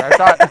hard. I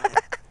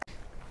thought...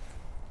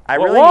 I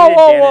Whoa, really whoa, needed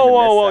whoa, Gannon whoa, to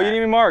whoa, miss whoa! that. You didn't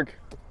even mark.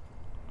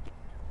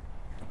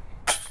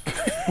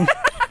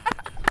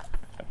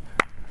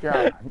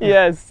 God.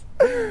 Yes.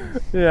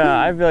 Yeah,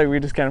 I feel like we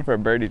just counted for a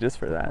birdie just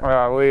for that.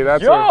 Lee,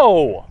 that's a...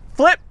 Yo!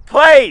 Flip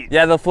plays.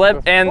 Yeah, the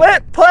flip and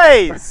Flip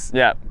plays.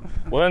 yeah.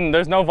 Well, then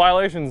there's no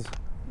violations.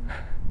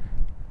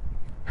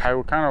 I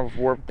kind of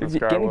warped this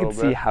guy a Getting little can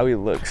see bit. how he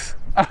looks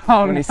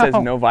Oh, when he says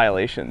no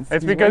violations.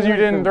 It's He's because wearing,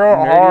 you like, didn't the throw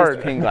it nerdiest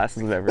hard. Pink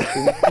glasses I've ever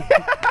seen.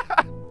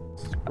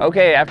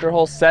 Okay, after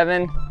hole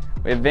 7,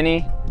 we have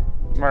Vinny.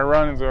 My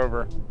run is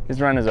over.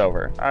 His run is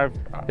over. I've...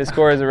 His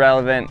score is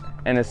irrelevant,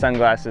 and his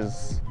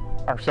sunglasses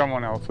Or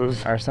someone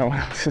else's. are someone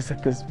else's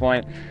at this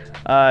point.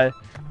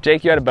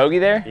 Jake, you had a bogey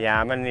there? Yeah,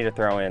 I'm gonna need to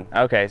throw in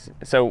Okay,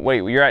 so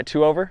wait, you're at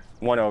 2 over?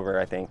 1 over,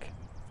 I think.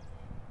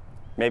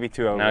 Maybe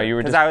 2 over. No, you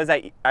were because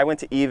just- I went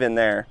to even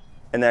there,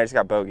 and then I just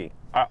got bogey.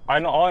 I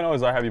know. All I know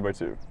is I have you by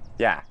 2.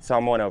 Yeah, so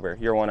I'm 1 over.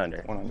 You're 1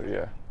 under. 1 under.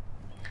 Yeah.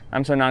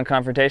 I'm so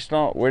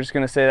non-confrontational, we're just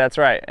gonna say that's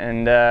right,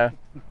 and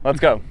let's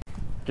go.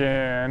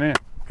 Gannon.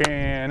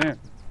 Gannon.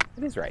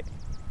 It is right.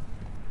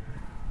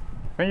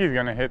 I think he's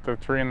gonna hit the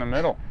tree in the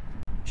middle.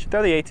 You should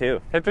throw the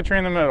A2. Hit the tree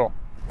in the middle.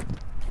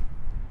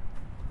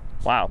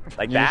 Wow,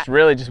 Like you that? just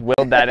really just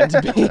willed that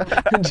into being.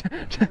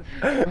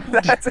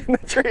 That's in the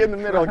tree in the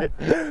middle.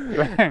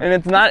 And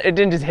it's not, it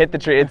didn't just hit the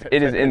tree,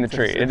 it is in the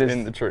tree. It is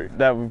in the tree.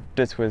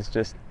 This was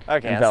just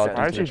Okay, enveloped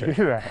Why'd into you the tree.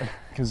 do that?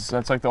 Because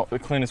that's like the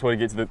cleanest way to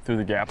get to through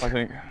the gap, I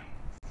think.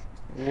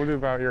 What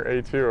about your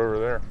A2 over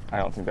there? I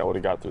don't think that would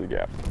have got through the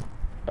gap.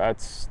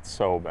 That's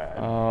so bad.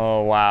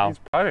 Oh, wow. He's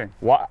putting.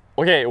 Why?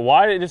 Okay,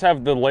 why did it just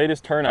have the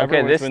latest turn ever?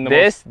 Okay, which has been the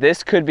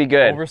this could be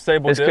good.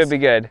 overstable This could disc? be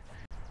good.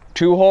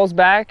 2 holes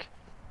back,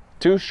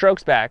 2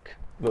 strokes back.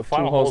 The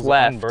final holes hole's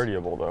left.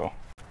 unbirdieable though.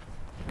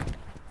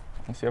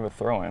 Unless you have a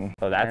throw in.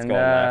 So that's And,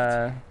 going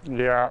left.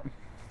 Yeah.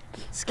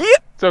 Skip!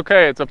 It's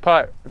okay. It's a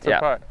putt. It's Yeah, a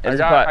putt. it's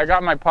a putt. I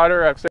got my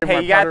putter. I've saved my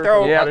Hey, you gotta putter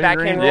throw for the a putting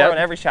backhand green. roll on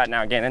every shot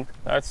now, Gannon.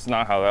 That's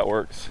not how that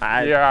works.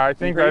 Yeah, I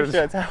think Pretty that's,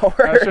 sure that's how it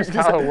works. that's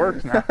just how it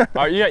works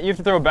now. You have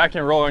to throw a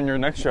backhand roll on your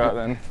next shot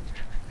then.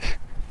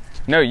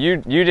 No, you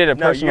did a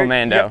personal you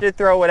Mando. have to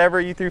throw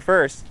whatever you threw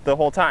first the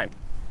whole time.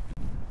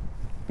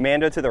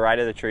 Mando to the right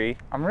of the tree.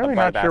 I'm really up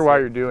by not the sure why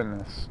basket. you're doing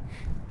this.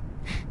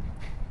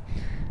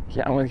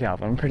 Yeah, I'm with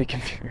Calvin. I'm pretty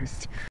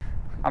confused.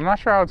 I'm not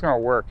sure how it's gonna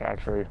work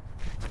actually.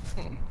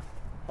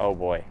 Oh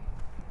boy.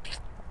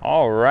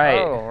 All right.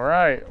 Oh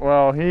right.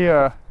 Well,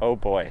 Oh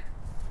boy.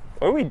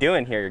 What are we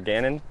doing here,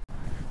 Gannon?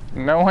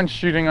 no one's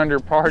shooting under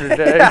par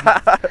today.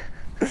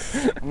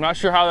 I'm not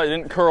sure how that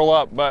didn't curl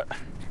up, but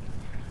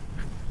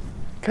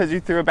Because you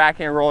threw a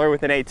backhand roller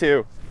with an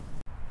A2.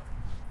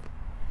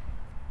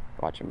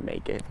 Watch him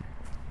make it.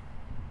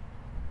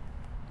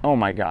 Oh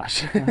my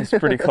gosh, that's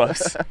pretty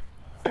close.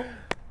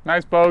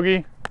 Nice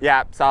bogey.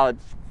 Yeah, solid.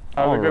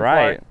 That was All a good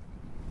right. play.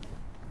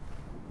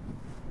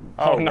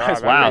 Oh, nice.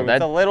 God, Wow, that that-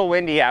 It's a little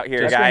windy out here,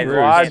 Just guys. some You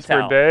rods can't for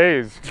tell.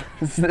 days.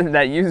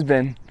 that used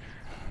bin.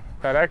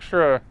 That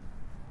extra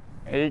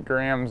 8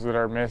 grams that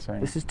are missing.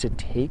 This is to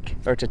take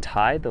or to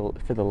tie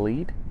for the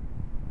lead.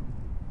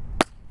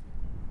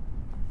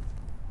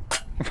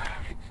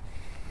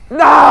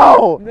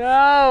 No!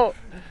 No.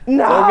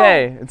 No!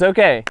 Okay, it's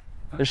okay.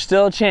 There's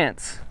still a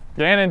chance.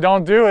 Gannon,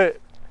 don't do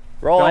it.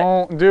 Roll it.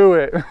 Don't do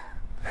it.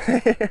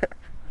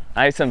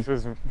 I have some.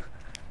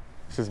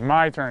 This is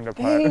my turn to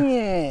putt. Dang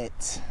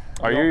it.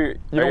 are you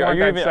don't are want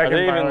you that even, are second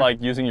they even violation.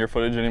 like using your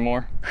footage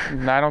anymore?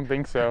 I don't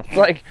think so.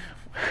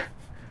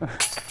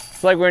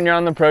 It's like when you're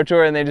on the Pro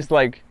Tour and they just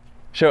like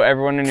show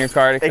everyone in your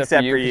card except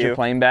Except for you for 'cause you. you're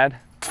playing bad.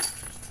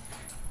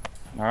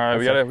 All right,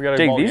 we gotta.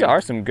 Jake, ball these game.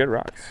 are some good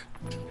rocks.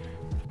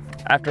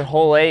 After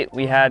hole 8,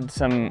 we had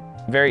some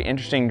very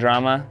interesting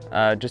drama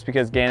just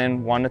because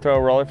Gannon wanted to throw a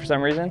roller for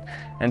some reason.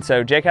 And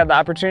so Jake had the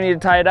opportunity to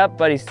tie it up,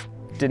 but he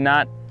did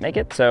not make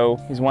it, so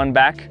he's 1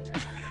 back.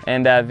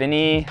 And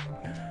Vinny,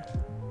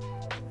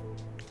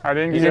 I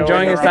didn't he's get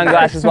enjoying it. his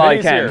sunglasses while he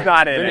Vinny's can. here.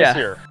 Not in Vinny's it.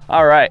 here.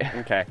 All right.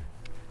 Okay.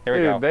 Here we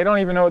Dude, go. they don't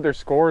even know what their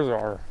scores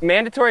are.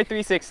 Mandatory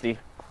 360. Okay.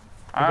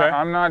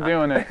 I'm not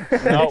doing it.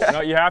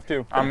 No, you have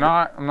to. I'm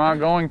not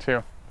going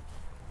to.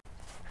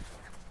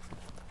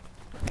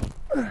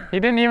 He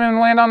didn't even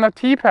land on the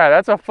tee pad.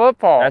 That's a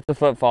football. That's a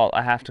foot fault.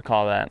 I have to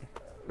call that.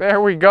 There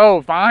we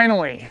go,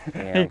 finally.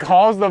 Damn. He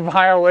calls the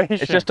violation.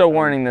 It's just a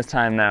warning this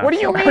time now. What do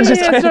you mean it's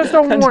just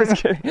a warning? I'm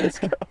just kidding. Let's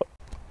go.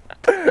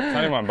 It's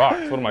not in my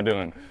box. What am I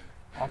doing?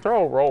 I'll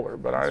throw a roller,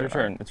 but It's your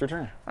turn. It's your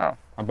turn. Oh.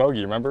 A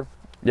bogey, remember?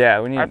 Yeah,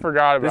 we need. I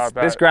forgot about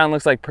that. This ground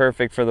looks like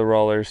perfect for the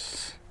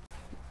rollers.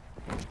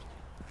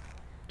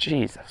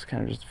 Jeez, that was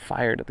kind of just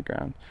fired at the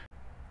ground.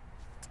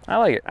 I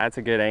like it. That's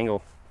a good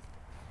angle.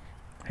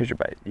 Here's your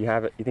bite. You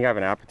think I have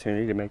an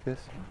opportunity to make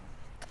this?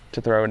 To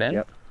throw it in?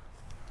 Yep.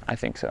 I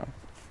think so.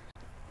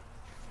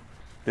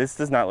 This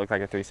does not look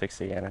like a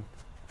 360 Gannon.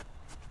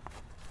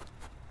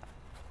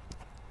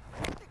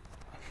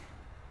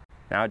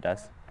 Now it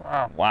does.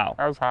 Wow. Wow.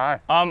 That was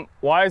high.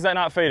 Why is that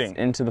not fading?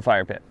 Into the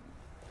fire pit.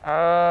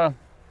 That's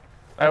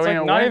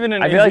like not even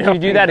an I feel like if you easy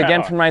do up that and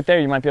again down. from right there,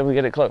 you might be able to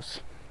get it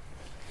close.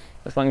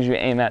 As long as you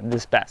aim at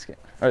this basket,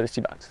 or this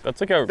tee box. That's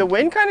like a... The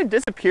wind kind of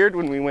disappeared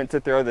when we went to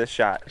throw this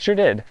shot. Sure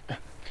did.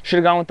 Should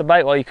have gone with the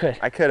bite while you could.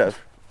 I could have.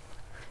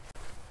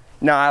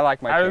 No, I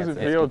like my How does chances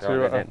it feel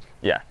throwing to it in.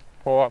 Yeah.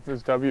 pull off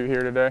this W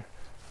here today?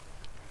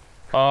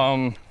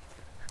 Well,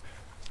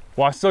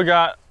 I still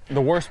got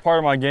the worst part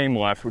of my game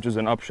left, which is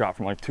an upshot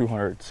from like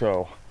 200,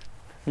 so...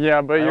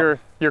 Yeah, but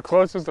your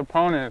closest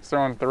opponent is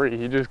throwing 3.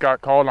 He just got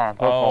called on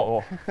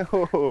football.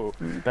 Oh,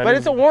 But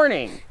it's a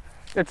warning.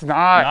 It's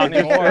not. Not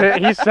anymore.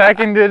 He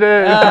seconded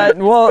it.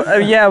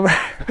 Yeah.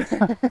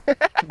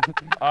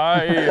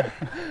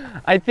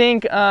 I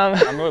think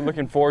I'm really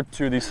looking forward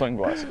to these sling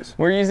glasses.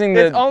 we're using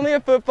It's the. only a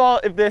football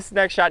if this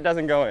next shot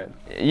doesn't go in.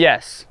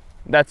 Yes,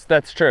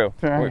 that's true.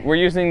 Okay. We're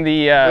using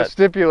the The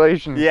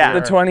stipulations. Yeah.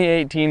 the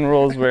 2018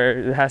 rules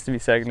where it has to be A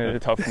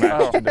seconded. tough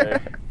match today.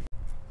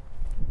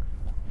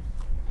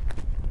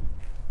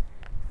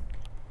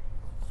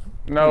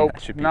 Nope,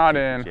 That should be not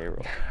PPJ in.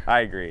 rule. I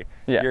agree.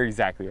 Yeah. You're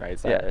exactly right,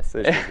 Yeah. Cyrus.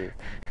 It should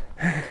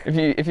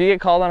be. If you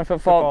get called on a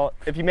football, Football,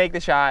 if you make the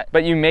shot,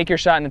 but you make your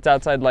shot and it's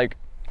outside like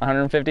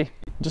 150,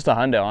 just a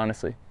hundo,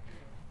 honestly.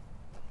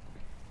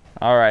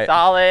 All right,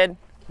 solid.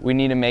 we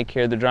need to make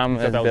here. The drama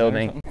thought is that was in or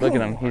building. Look at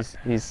him.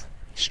 He's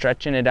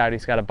stretching it out.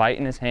 He's got a bite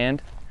in his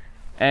hand,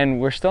 and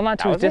we're still not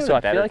That to his was one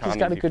of distal. the I feel better like he's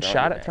got a comments good you've shot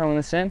thrown at today. throwing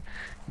this in.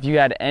 If you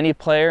had any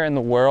player in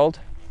the world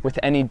with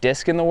any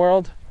disc in the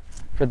world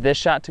for this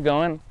shot to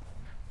go in,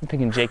 I'm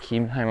picking Jake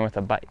Hebenheimer with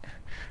a bite.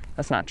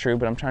 That's not true,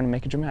 but I'm trying to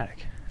make it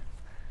dramatic.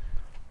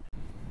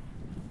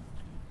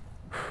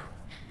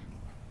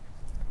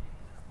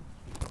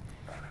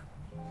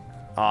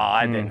 Oh,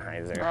 I didn't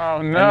either.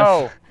 Oh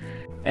no.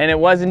 And it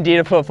was indeed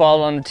a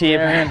football on the tee.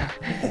 It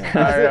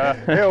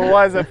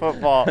was a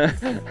football.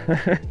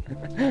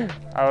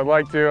 I'd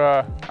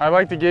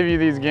like to give you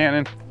these,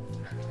 Gannon.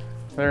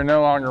 They're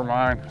no longer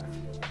mine.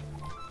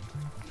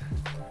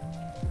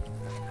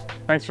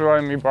 Thanks for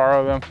letting me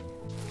borrow them.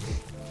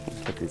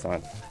 Put these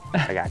on.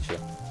 I got you.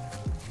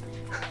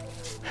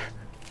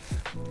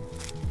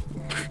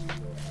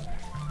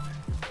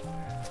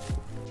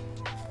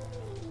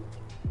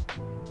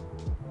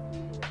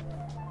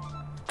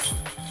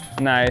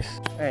 Nice.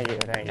 Thank you,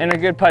 thank you. And a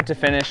good putt to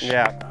finish.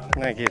 Yeah,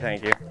 thank you,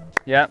 thank you.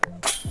 Yep.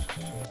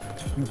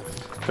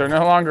 They're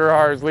no longer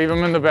ours. Leave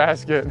them in the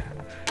basket.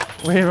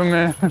 Leave them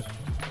in.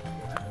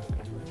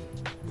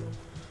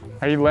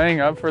 Are you laying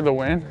up for the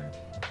win?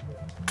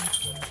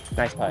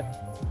 Nice putt.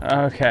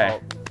 Okay.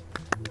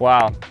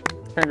 Wow.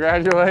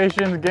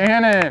 Congratulations,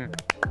 Gannon.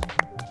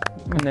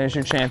 And there's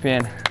your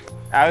champion.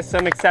 That was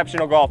some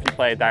exceptional golf you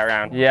played that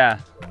round. Yeah.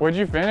 What'd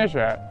you finish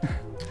at?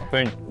 I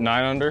think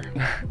 9 under.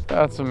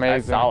 That's amazing.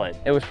 That's solid.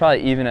 It was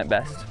probably even at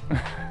best.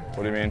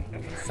 What do you mean?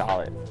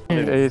 Solid.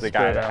 Ace The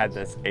guy that spit had outs.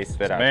 this ace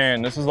spit out.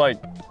 Man, this is like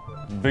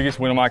the biggest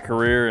win of my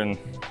career, and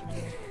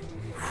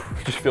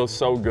it just feels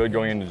so good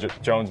going into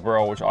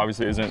Jonesboro, which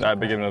obviously isn't that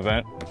big of an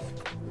event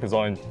because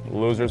only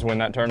losers win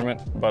that tournament.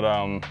 But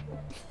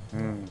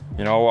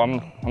you know,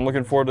 I'm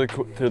looking forward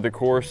to the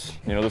course.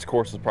 You know, this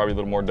course is probably a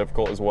little more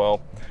difficult as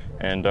well,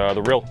 and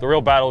the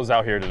real battle is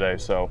out here today.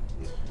 So,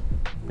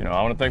 you know,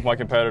 I want to thank my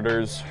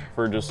competitors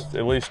for just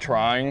at least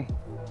trying.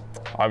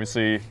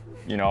 Obviously,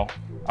 you know,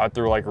 I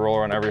threw like a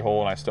roller on every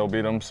hole and I still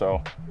beat them.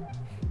 So,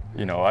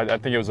 you know, I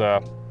think it was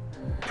a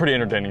pretty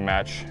entertaining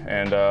match,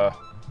 and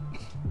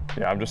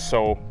yeah, I'm just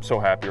so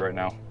happy right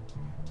now.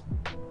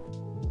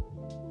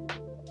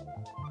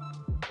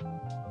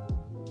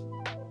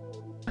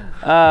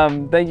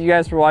 Thank you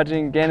guys for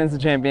watching. Gannon's the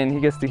champion. He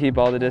gets to keep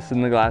all the discs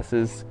in the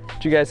glasses.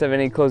 Do you guys have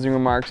any closing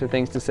remarks or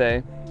things to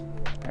say?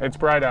 It's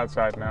bright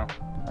outside now.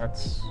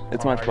 It's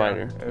It's much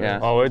brighter. Yeah.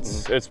 Oh,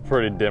 it's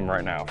pretty dim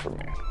right now for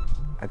me.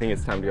 I think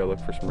it's time to go look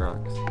for some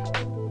rocks.